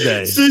there to this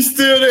day. She's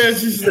still there.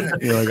 She's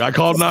You're like, I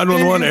called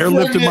 911,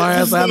 airlifted my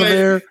ass out of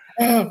there,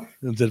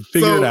 and said,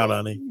 "Figure it out,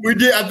 honey." We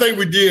did. I think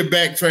we did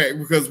backtrack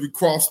because we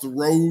crossed the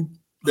road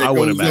that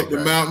goes up the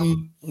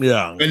mountain.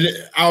 Yeah, and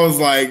I was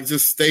like,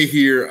 "Just stay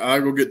here.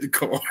 I'll go get the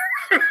car."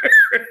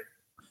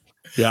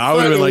 Yeah, I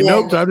would have been like,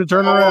 "Nope, time to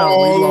turn around."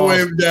 All the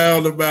way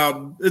down the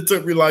mountain. It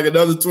took me like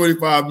another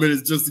 25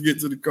 minutes just to get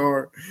to the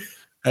car.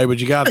 Hey, but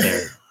you got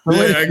there.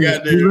 Yeah, I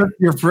got there. You left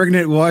your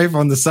pregnant wife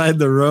on the side of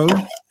the road?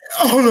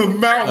 On the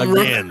mountain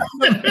again.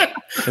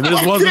 And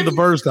this wasn't the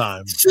first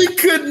time. She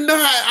could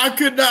not. I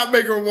could not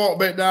make her walk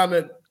back down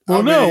that.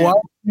 Well, no. Why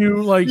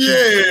you like?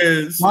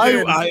 Yes.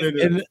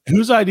 And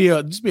whose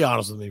idea? Just be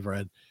honest with me,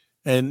 Fred.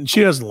 And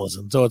she doesn't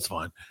listen, so it's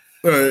fine.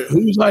 Right.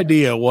 Whose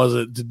idea was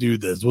it to do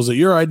this? Was it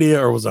your idea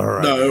or was it her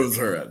idea? No, it was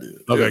her idea.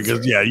 Okay,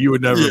 because you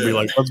would never be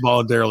like, let's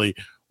voluntarily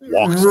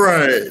walk.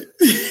 Right.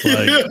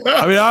 Like,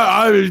 I mean,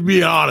 I would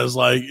be honest.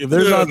 Like, if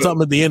there's not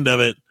something at the end of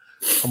it,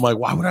 I'm like,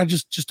 why would I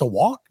just to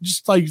walk?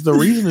 Just like the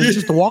reason is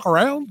just to walk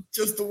around.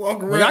 Just to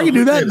walk around. Like, I can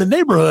do that in the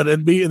neighborhood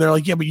and they're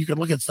like, yeah, but you can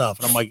look at stuff.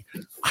 And I'm like,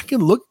 I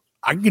can look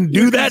I can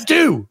do that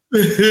too.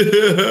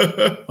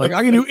 Like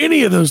I can do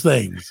any of those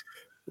things.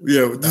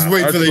 Yeah, just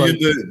wait till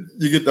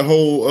you get the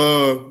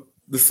whole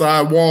the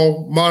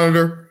sidewall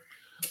monitor.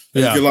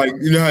 Yeah, you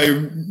can, how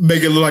you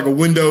make it look like a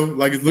window,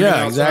 like it's looking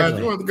outside. Exactly.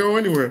 You don't have to go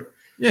anywhere.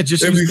 Yeah,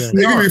 just it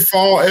can be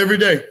fall every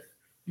day.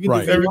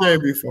 Right, every day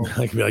be fall.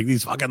 I can be like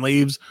these fucking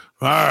leaves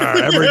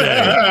every day.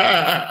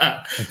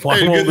 Hey,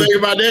 the good thing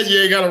about that,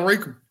 you ain't gotta rake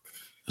them.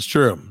 It's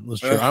true.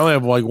 I only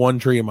have like one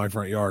tree in my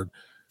front yard,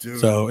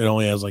 so it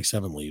only has like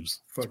 7 leaves.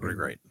 It's pretty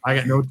great. I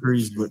got no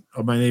trees, but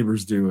my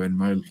neighbors do,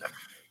 and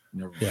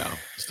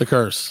it's the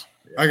curse.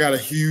 I got a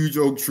huge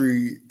oak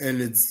tree,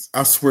 and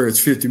I swear it's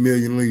 50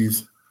 million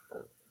leaves.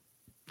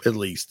 At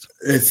least.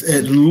 It's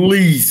at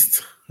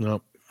least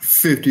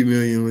 50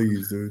 million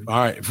leaves, dude. All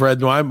right,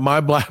 Fred, my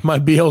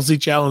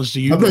BLC challenge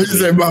to you. I thought you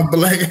said my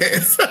black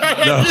ass. No,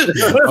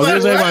 I was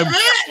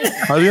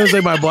gonna say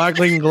my Black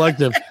Lincoln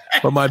Collective,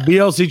 but my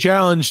BLC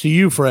challenge to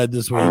you, Fred,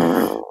 this week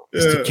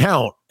is to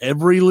count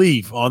every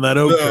leaf on that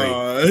oak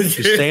tree.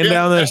 Just stand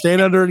down there, stand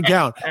under and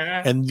count.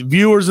 And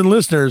viewers and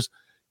listeners,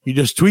 you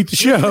just tweet the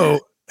show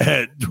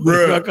at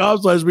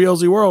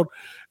twitter.com/BLC World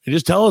and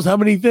just tell us how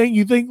many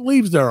you think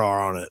leaves there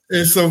are on it.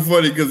 It's so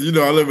funny because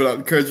I live out in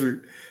the country.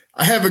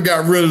 I haven't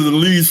got rid of the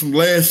leaves from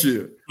last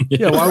year.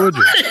 Yeah, why would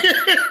you?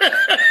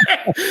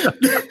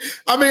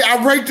 I mean,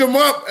 I raked them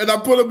up and I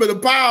put them in a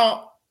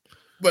pile,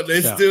 but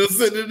they still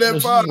sitting in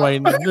that pile. They're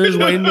just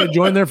waiting to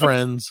join their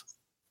friends.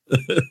 I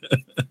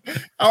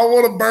don't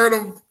want to burn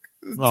them.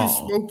 It's too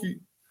smoky.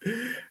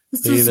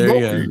 It's too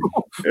smoky.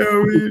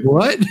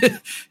 What?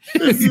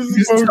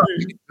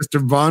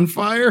 Mr.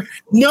 Bonfire?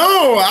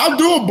 No, I'll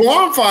do a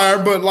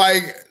bonfire, but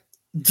like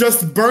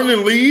just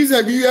burning leaves.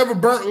 Have you ever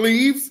burnt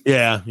leaves?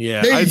 Yeah.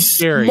 They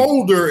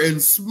smolder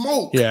and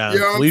smoke. Yeah, you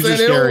know leaves are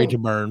scary to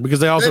burn because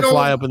they also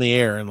fly up in the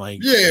air and like.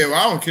 Yeah, well,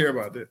 I don't care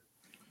about that.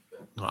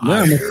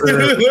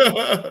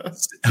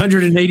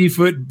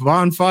 180-foot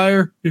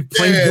bonfire.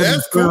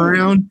 That's cool.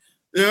 Around.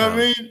 You know what I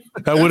mean?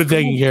 That would have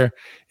taken care.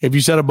 If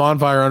you set a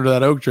bonfire under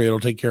that oak tree, it'll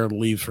take care of the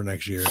leaves for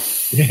next year.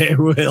 Yeah, it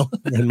will.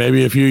 And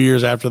maybe a few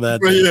years after that.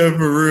 Yeah,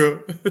 for real.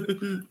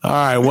 All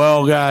right.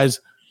 Well, guys,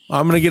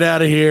 I'm going to get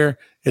out of here.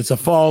 It's a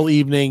fall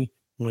evening.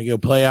 I'm going to go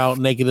play out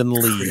naked in the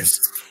leaves.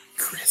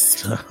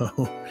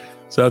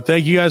 So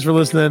thank you guys for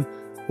listening.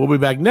 We'll be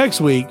back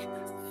next week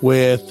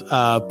with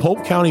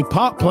Polk County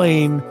Pop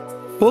Playing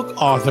book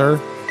author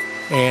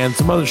and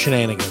some other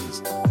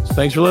shenanigans. So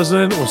thanks for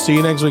listening. We'll see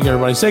you next week,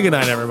 everybody. Say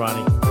goodnight,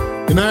 everybody.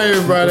 Good night,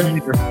 everybody.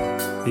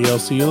 I'll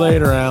see you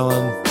later,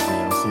 Alan.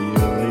 I'll see you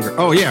later.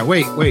 Oh, yeah.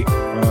 Wait.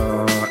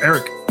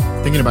 Eric,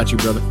 thinking about you,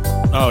 brother.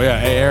 Oh, yeah.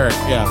 Hey, Eric.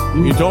 Yeah.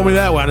 You told me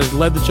that one. I just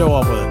led the show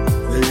off with it.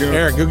 There you go.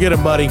 Eric, go get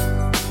him, buddy.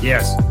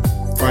 Yes.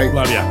 Fight.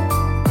 Love ya.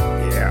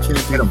 Yeah.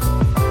 Get him.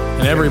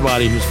 And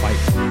everybody who's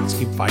fighting. Let's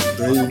keep fighting.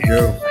 There you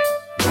go.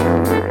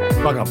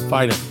 Fuck them.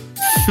 Fight him.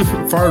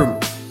 Fart him.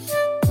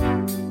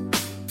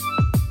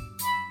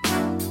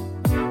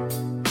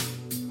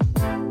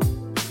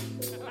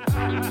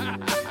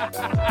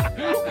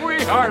 We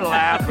are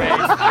laughing.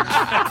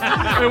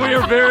 And we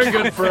are very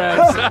good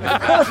friends.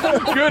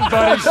 Good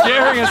buddies,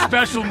 sharing a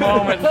special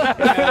moment.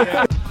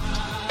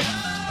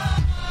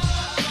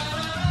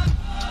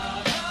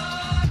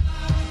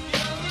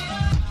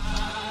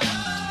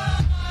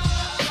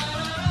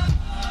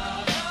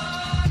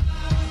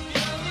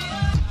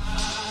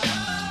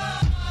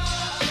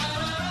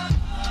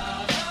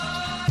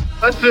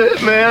 That's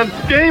it, man.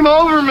 Game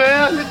over,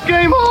 man. It's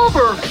game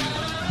over.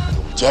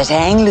 Just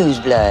hang loose,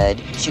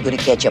 blood. She's gonna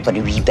catch up on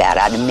the rebound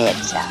on the med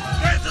side.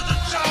 Get to the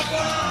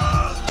chopper!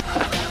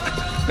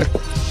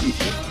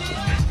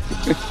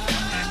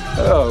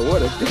 Oh,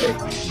 what a day.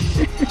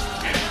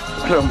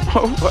 What a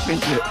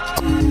motherfucking day.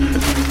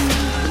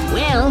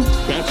 Well,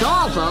 that's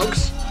all,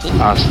 folks.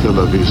 Hasta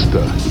la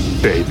vista,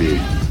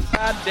 baby.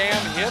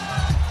 Goddamn hip.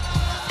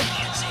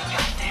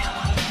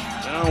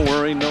 Don't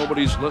worry,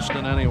 nobody's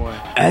listening anyway.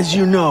 As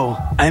you know,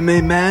 I'm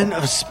a man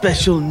of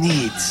special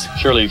needs.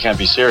 Surely you can't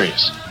be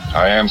serious.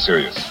 I am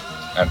serious.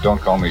 And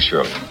don't call me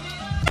Shirley.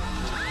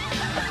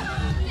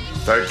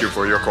 Thank you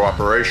for your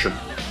cooperation.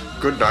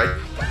 Good night.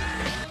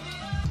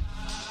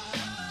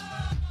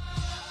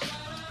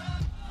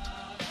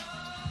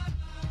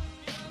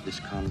 This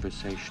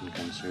conversation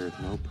can serve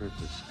no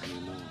purpose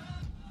anymore.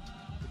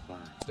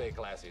 Goodbye. Stay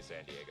classy,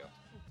 San Diego.